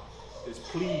God is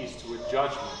pleased with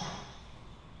judgment.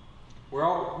 We're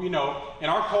all, in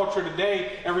our culture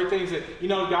today, everything's that,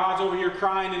 God's over here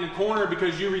crying in the corner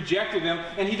because you rejected him,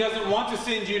 and he doesn't want to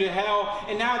send you to hell,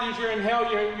 and now that you're in hell,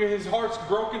 his heart's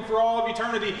broken for all of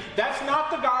eternity. That's not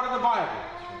the God of the Bible.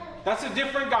 That's a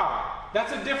different God.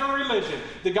 That's a different religion.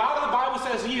 The God of the Bible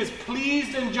says he is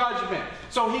pleased in judgment.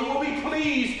 So he will be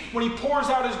pleased when he pours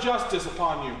out his justice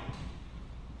upon you.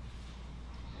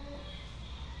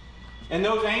 And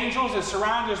those angels that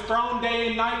surround his throne day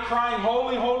and night crying,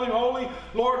 "Holy, holy, holy,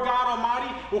 Lord God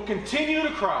Almighty," will continue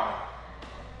to cry.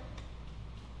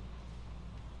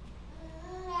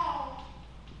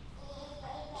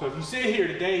 So if you sit here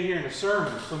today hearing a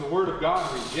sermon from the Word of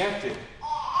God and reject it,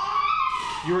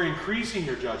 you're increasing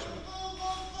your judgment.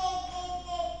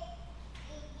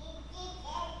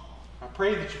 I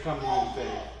pray that you come to him in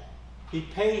faith. He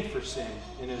paid for sin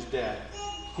in his death.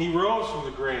 He rose from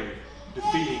the grave,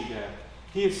 defeating death.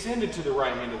 He ascended to the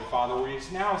right hand of the Father, where he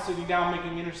is now sitting down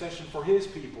making intercession for his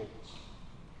people.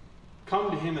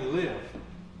 Come to him and live.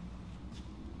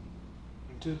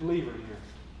 And to the believer here,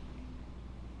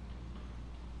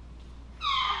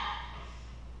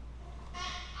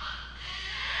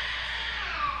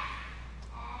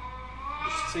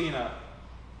 just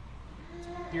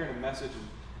hearing a message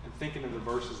and thinking of the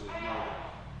verses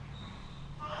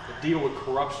that deal with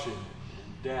corruption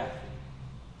and death.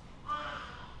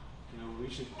 We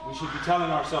should be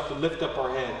telling ourselves to lift up our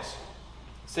heads.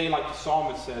 Say like the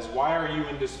psalmist says, "Why are you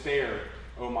in despair,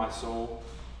 O my soul?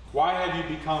 Why have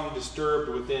you become disturbed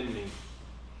within me?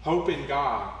 Hope in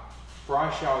God, for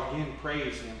I shall again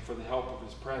praise him for the help of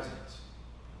his presence."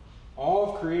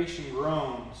 All of creation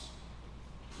groans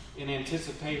in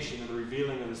anticipation of the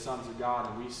revealing of the sons of God,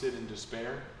 and we sit in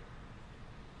despair.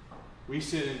 We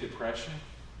sit in depression.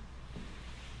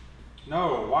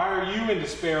 No, why are you in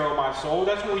despair, O my soul?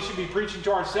 That's what we should be preaching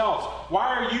to ourselves.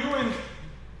 Why are you in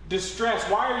distress?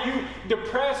 Why are you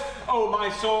depressed, O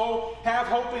my soul? Have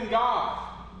hope in God.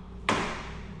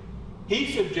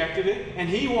 He subjected it, and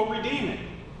he will redeem it.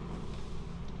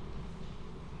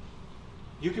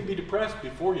 You can be depressed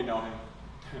before you know him.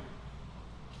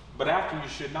 But after, you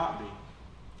should not be.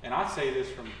 And I say this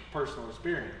from personal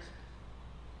experience.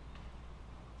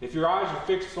 If your eyes are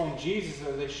fixed on Jesus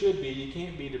as they should be, you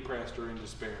can't be depressed or in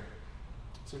despair.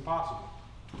 It's impossible.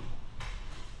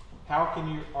 How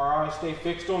can our eyes stay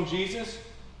fixed on Jesus?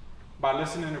 By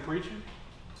listening to preaching?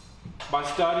 By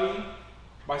studying?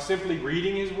 By simply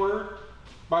reading His Word?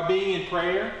 By being in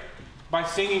prayer? By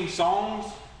singing songs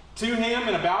to Him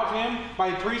and about Him?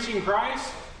 By preaching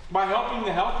Christ? By helping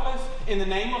the helpless in the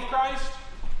name of Christ?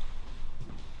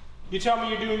 You tell me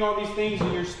you're doing all these things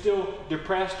and you're still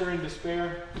depressed or in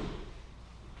despair?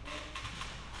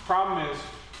 Problem is,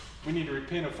 we need to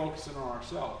repent of focusing on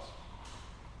ourselves.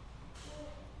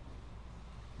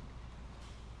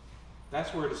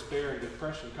 That's where despair and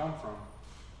depression come from.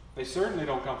 They certainly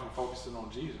don't come from focusing on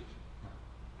Jesus.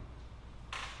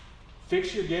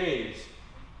 Fix your gaze.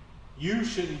 You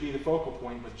shouldn't be the focal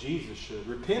point, but Jesus should.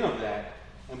 Repent of that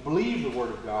and believe the Word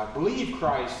of God. Believe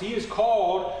Christ. He is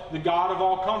called the God of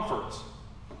all comforts.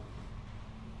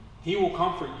 He will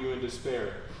comfort you in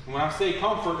despair. And when I say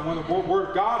comfort, and when the Word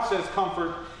of God says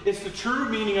comfort, it's the true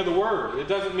meaning of the word. It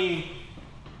doesn't mean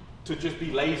to just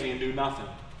be lazy and do nothing.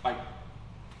 Like,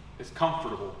 it's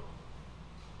comfortable.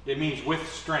 It means with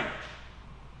strength.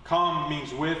 Com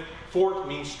means with, fort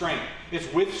means strength.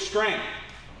 It's with strength.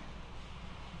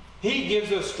 He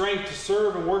gives us strength to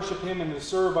serve and worship Him and to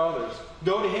serve others.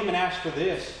 Go to Him and ask for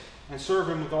this and serve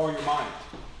Him with all your might.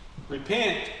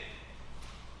 Repent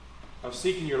of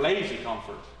seeking your lazy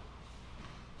comfort,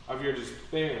 of your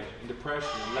despair and depression,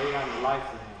 and lay down your life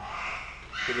for Him.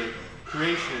 For the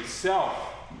creation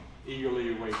itself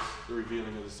eagerly awaits the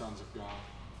revealing of the sons of God.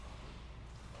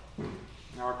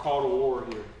 Now our call to war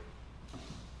here.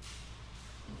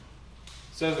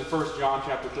 It says in 1 John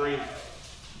chapter 3,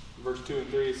 verse 2 and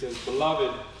 3, it says,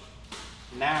 Beloved,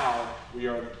 now we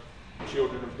are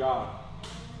children of God.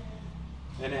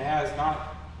 And it has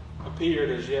not appeared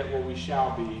as yet what we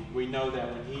shall be. We know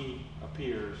that when He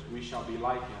appears, we shall be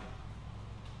like Him,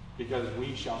 because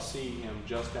we shall see Him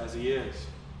just as He is.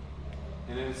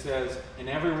 And then it says, and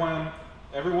everyone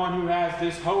who has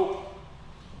this hope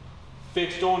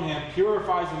fixed on Him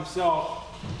purifies himself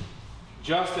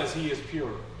just as He is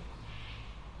pure.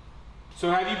 So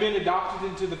have you been adopted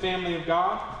into the family of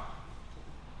God?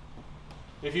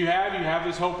 If you have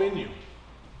this hope in you.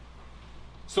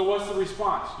 So what's the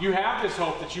response? You have this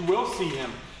hope that you will see Him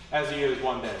as He is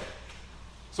one day.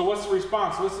 So what's the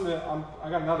response? Listen to, I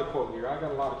got another quote here. I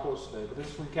got a lot of quotes today, but this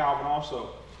is from Calvin also.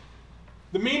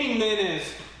 The meaning then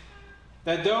is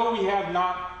that though we have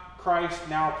not Christ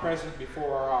now present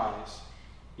before our eyes,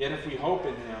 yet if we hope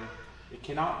in Him, it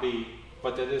cannot be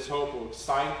but that this hope will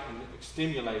excite and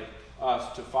stimulate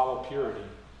us to follow purity,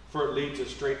 for it leads us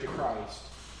straight to Christ,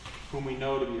 whom we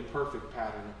know to be a perfect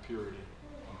pattern of purity.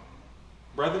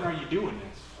 Brethren, are you doing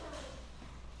this?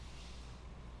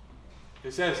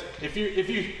 It says, if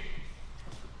you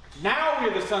now we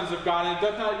are the sons of God, and it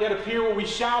does not yet appear what we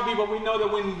shall be, but we know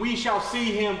that when we shall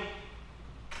see Him,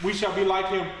 we shall be like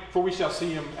Him, for we shall see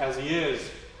Him as He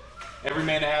is. Every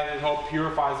man that has his hope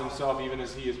purifies himself even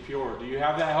as he is pure. Do you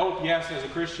have that hope? Yes, as a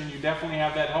Christian, you definitely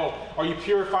have that hope. Are you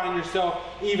purifying yourself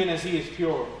even as He is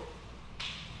pure?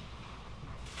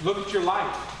 Look at your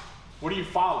life. What do you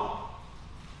follow?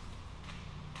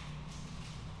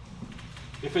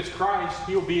 If it's Christ,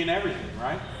 He'll be in everything,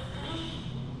 right?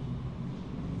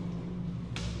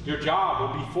 Your job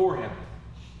will be for Him.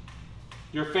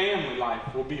 Your family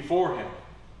life will be for Him.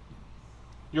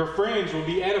 Your friends will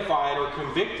be edified or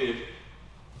convicted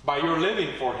by your living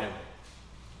for Him.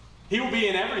 He will be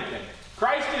in everything.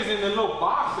 Christ is in the little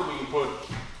box that we can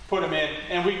put Him in,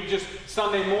 and we just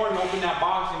Sunday morning open that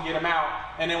box and get Him out,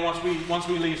 and then once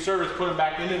we leave service, put Him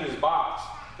back into this box.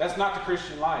 That's not the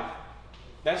Christian life.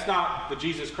 That's not the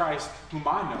Jesus Christ whom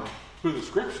I know, who the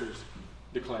Scriptures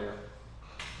declare.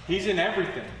 He's in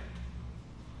everything.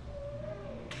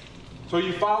 So are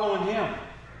you following Him?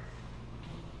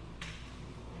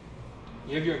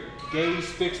 You have your gaze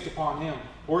fixed upon Him.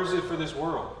 Or is it for this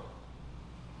world?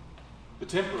 The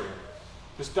temporary.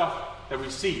 The stuff that we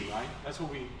see, right? That's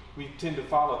what we tend to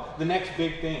follow. The next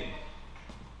big thing.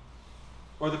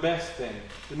 Or the best thing.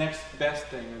 The next best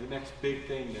thing. Or the next big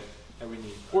thing that we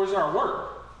need. Or is it our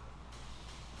work?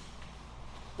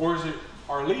 Or is it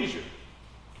our leisure?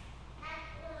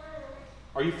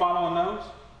 Are you following those?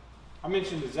 I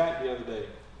mentioned to Zach the other day.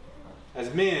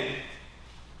 As men,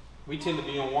 we tend to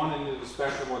be on one end of the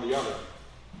spectrum or the other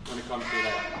when it comes to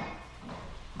that.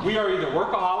 We are either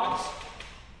workaholics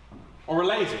or we're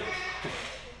lazy.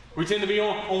 We tend to be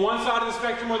on one side of the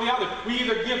spectrum or the other. We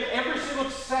either give every single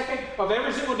second of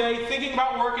every single day thinking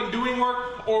about work and doing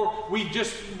work, or we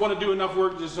just want to do enough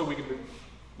work just so we can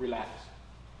relax.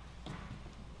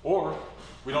 Or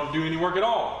we don't do any work at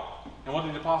all. And what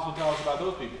did the apostle tell us about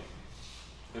those people?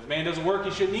 If a man doesn't work,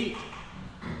 he shouldn't eat.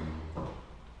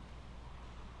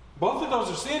 Both of those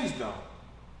are sins, though.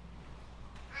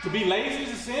 To be lazy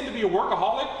is a sin. To be a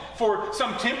workaholic for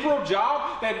some temporal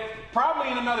job that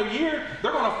probably in another year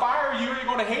they're going to fire you, or you're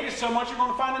going to hate it so much you're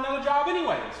going to find another job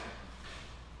anyways.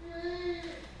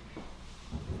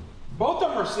 Both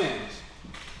of them are sins.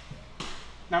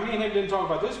 Now, me and him didn't talk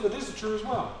about this, but this is true as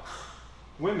well.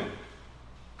 Women,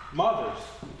 mothers,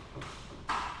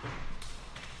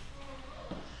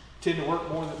 tend to work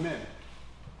more than men.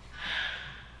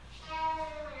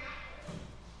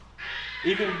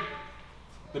 Even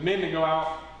the men that go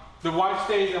out, the wife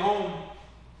stays at home,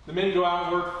 the men go out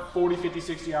and work 40, 50,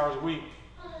 60 hours a week.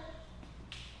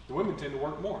 The women tend to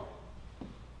work more.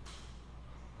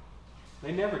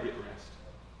 They never get rest.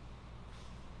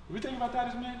 Do we think about that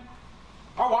as men?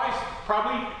 Our wives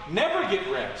probably never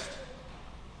get rest.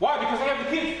 Why? Because they have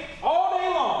the kids all day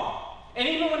long. And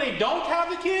even when they don't have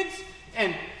the kids,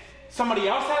 and somebody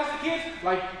else has the kids,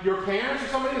 like your parents or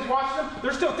somebody that's watching them,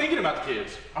 they're still thinking about the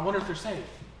kids. I wonder if they're safe.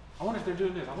 I wonder if they're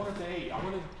doing this. I wonder if they ate. I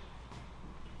wonder.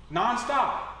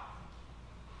 Non-stop.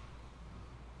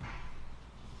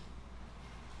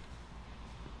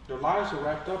 Their lives are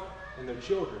wrapped up in their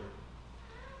children.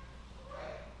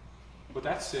 But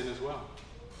that's sin as well.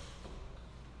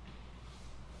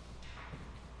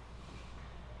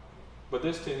 But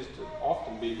this tends to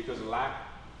often be because of lack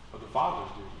of the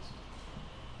father's duties.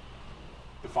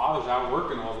 The father's out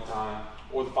working all the time,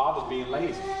 or the father's being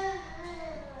lazy.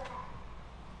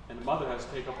 And the mother has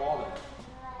to take up all that.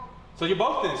 So you're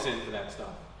both in sin for that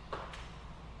stuff.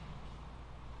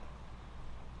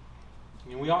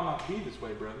 And we ought not be this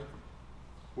way, brethren.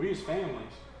 We as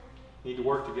families need to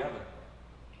work together.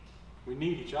 We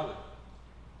need each other.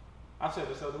 I said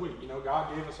this other week,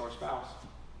 God gave us our spouse.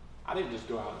 I didn't just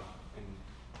go out and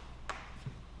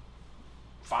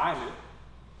find it.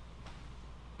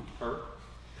 Her.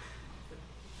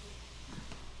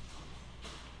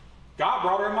 God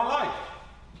brought her in my life.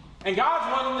 And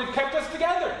God's one that kept us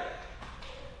together.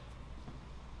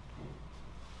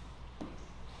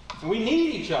 And we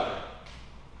need each other.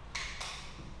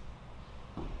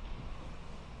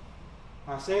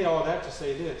 I say all that to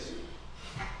say this.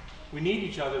 We need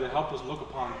each other to help us look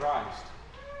upon Christ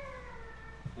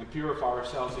and purify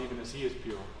ourselves even as He is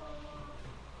pure.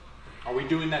 Are we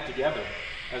doing that together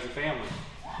as a family?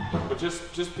 But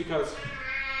just because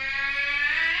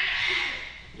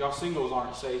y'all singles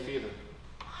aren't safe either.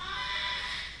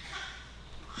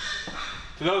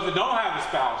 To those that don't have the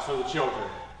spouse or the children,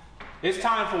 it's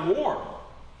time for war.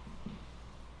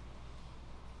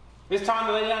 It's time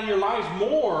to lay down your lives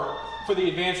more for the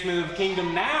advancement of the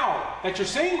kingdom now that you're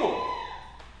single.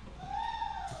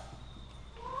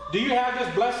 Do you have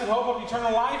this blessed hope of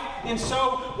eternal life? And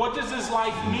so, what does this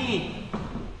life mean?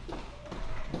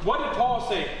 What did Paul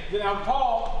say? Now,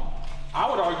 Paul, I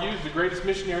would argue, is the greatest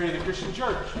missionary of the Christian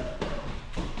church.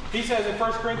 He says in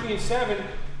 1 Corinthians 7,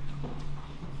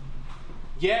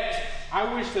 "Yet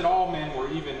I wish that all men were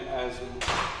even as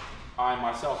I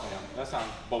myself am." That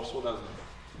sounds boastful, doesn't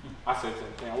it? I said the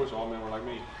same thing. I wish all men were like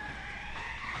me.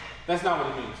 That's not what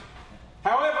it means.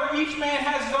 However, each man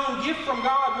has his own gift from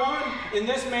God, one in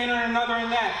this manner and another in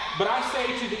that. But I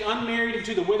say to the unmarried and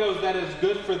to the widows that it is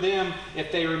good for them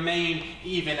if they remain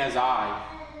even as I.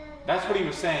 That's what he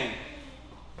was saying.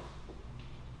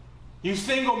 You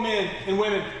single men and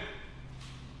women,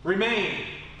 remain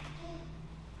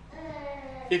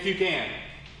if you can.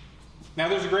 Now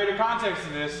there's a greater context to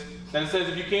this that it says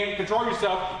if you can't control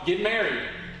yourself, get married.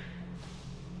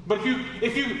 But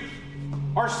if you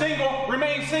are single,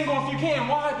 remain single if you can.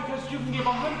 Why? Because you can give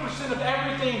 100% of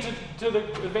everything to the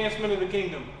advancement of the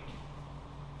kingdom.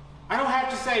 I don't have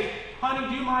to say, honey,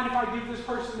 do you mind if I give this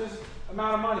person this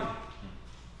amount of money?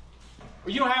 Or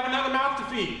you don't have another mouth to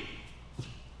feed.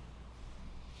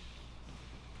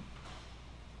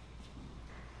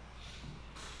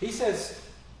 He says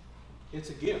it's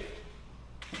a gift.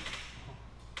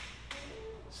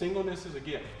 Singleness is a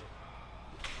gift.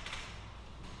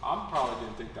 I probably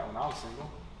didn't think that when I was single.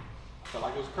 I felt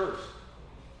like it was a curse.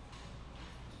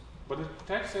 But the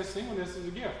text says singleness is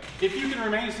a gift. If you can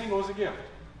remain single, it's a gift.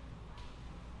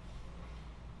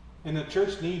 And the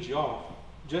church needs y'all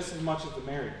just as much as the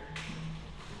married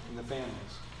and the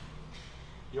families.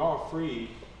 Y'all are free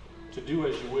to do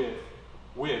as you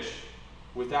wish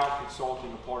without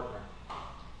consulting a partner.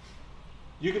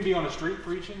 You can be on the street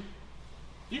preaching.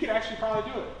 You could actually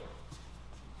probably do it.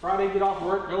 Friday, get off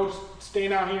work, go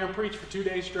stand out here and preach for 2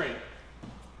 days straight.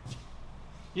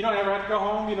 You don't ever have to go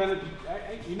home. You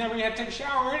never have to take a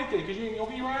shower or anything because you ain't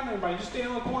going to be around anybody. Just stand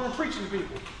on the corner and preaching to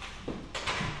people.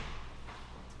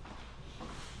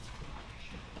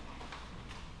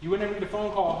 You would never get a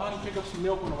phone call, honey, pick up some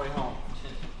milk on the way home.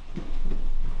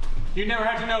 You never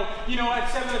have to know, at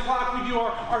 7 o'clock we do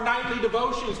our nightly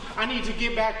devotions. I need to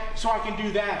get back so I can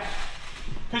do that.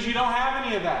 Because you don't have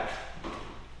any of that.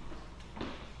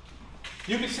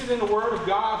 You can sit in the Word of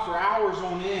God for hours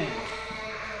on end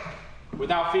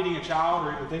without feeding a child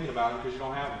or even thinking about it because you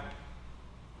don't have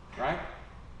it. Right?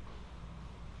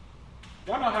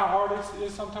 Y'all know how hard it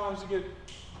is sometimes to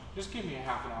just give me a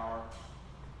half an hour.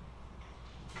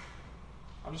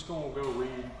 I'm just going to go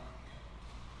read.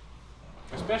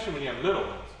 Especially when you have little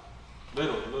ones.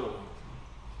 Little ones.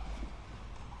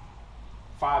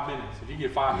 5 minutes. If you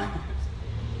get 5 minutes.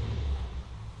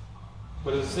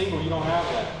 But as a single, you don't have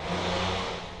that.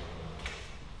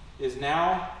 Is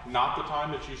now not the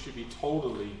time that you should be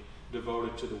totally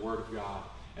devoted to the Word of God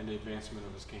and the advancement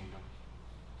of His kingdom?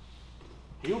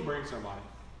 He'll bring somebody.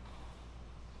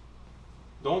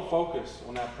 Don't focus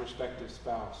on that prospective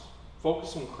spouse.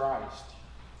 Focus on Christ.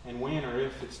 And when or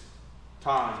if it's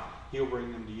time, He'll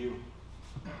bring them to you.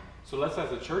 So let's,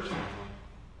 as a church family,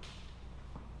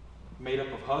 made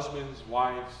up of husbands,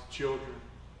 wives, children,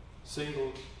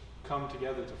 singles, come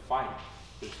together to fight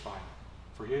this fight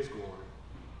for His glory,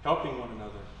 helping one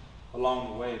another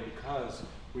along the way because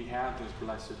we have this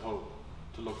blessed hope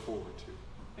to look forward to.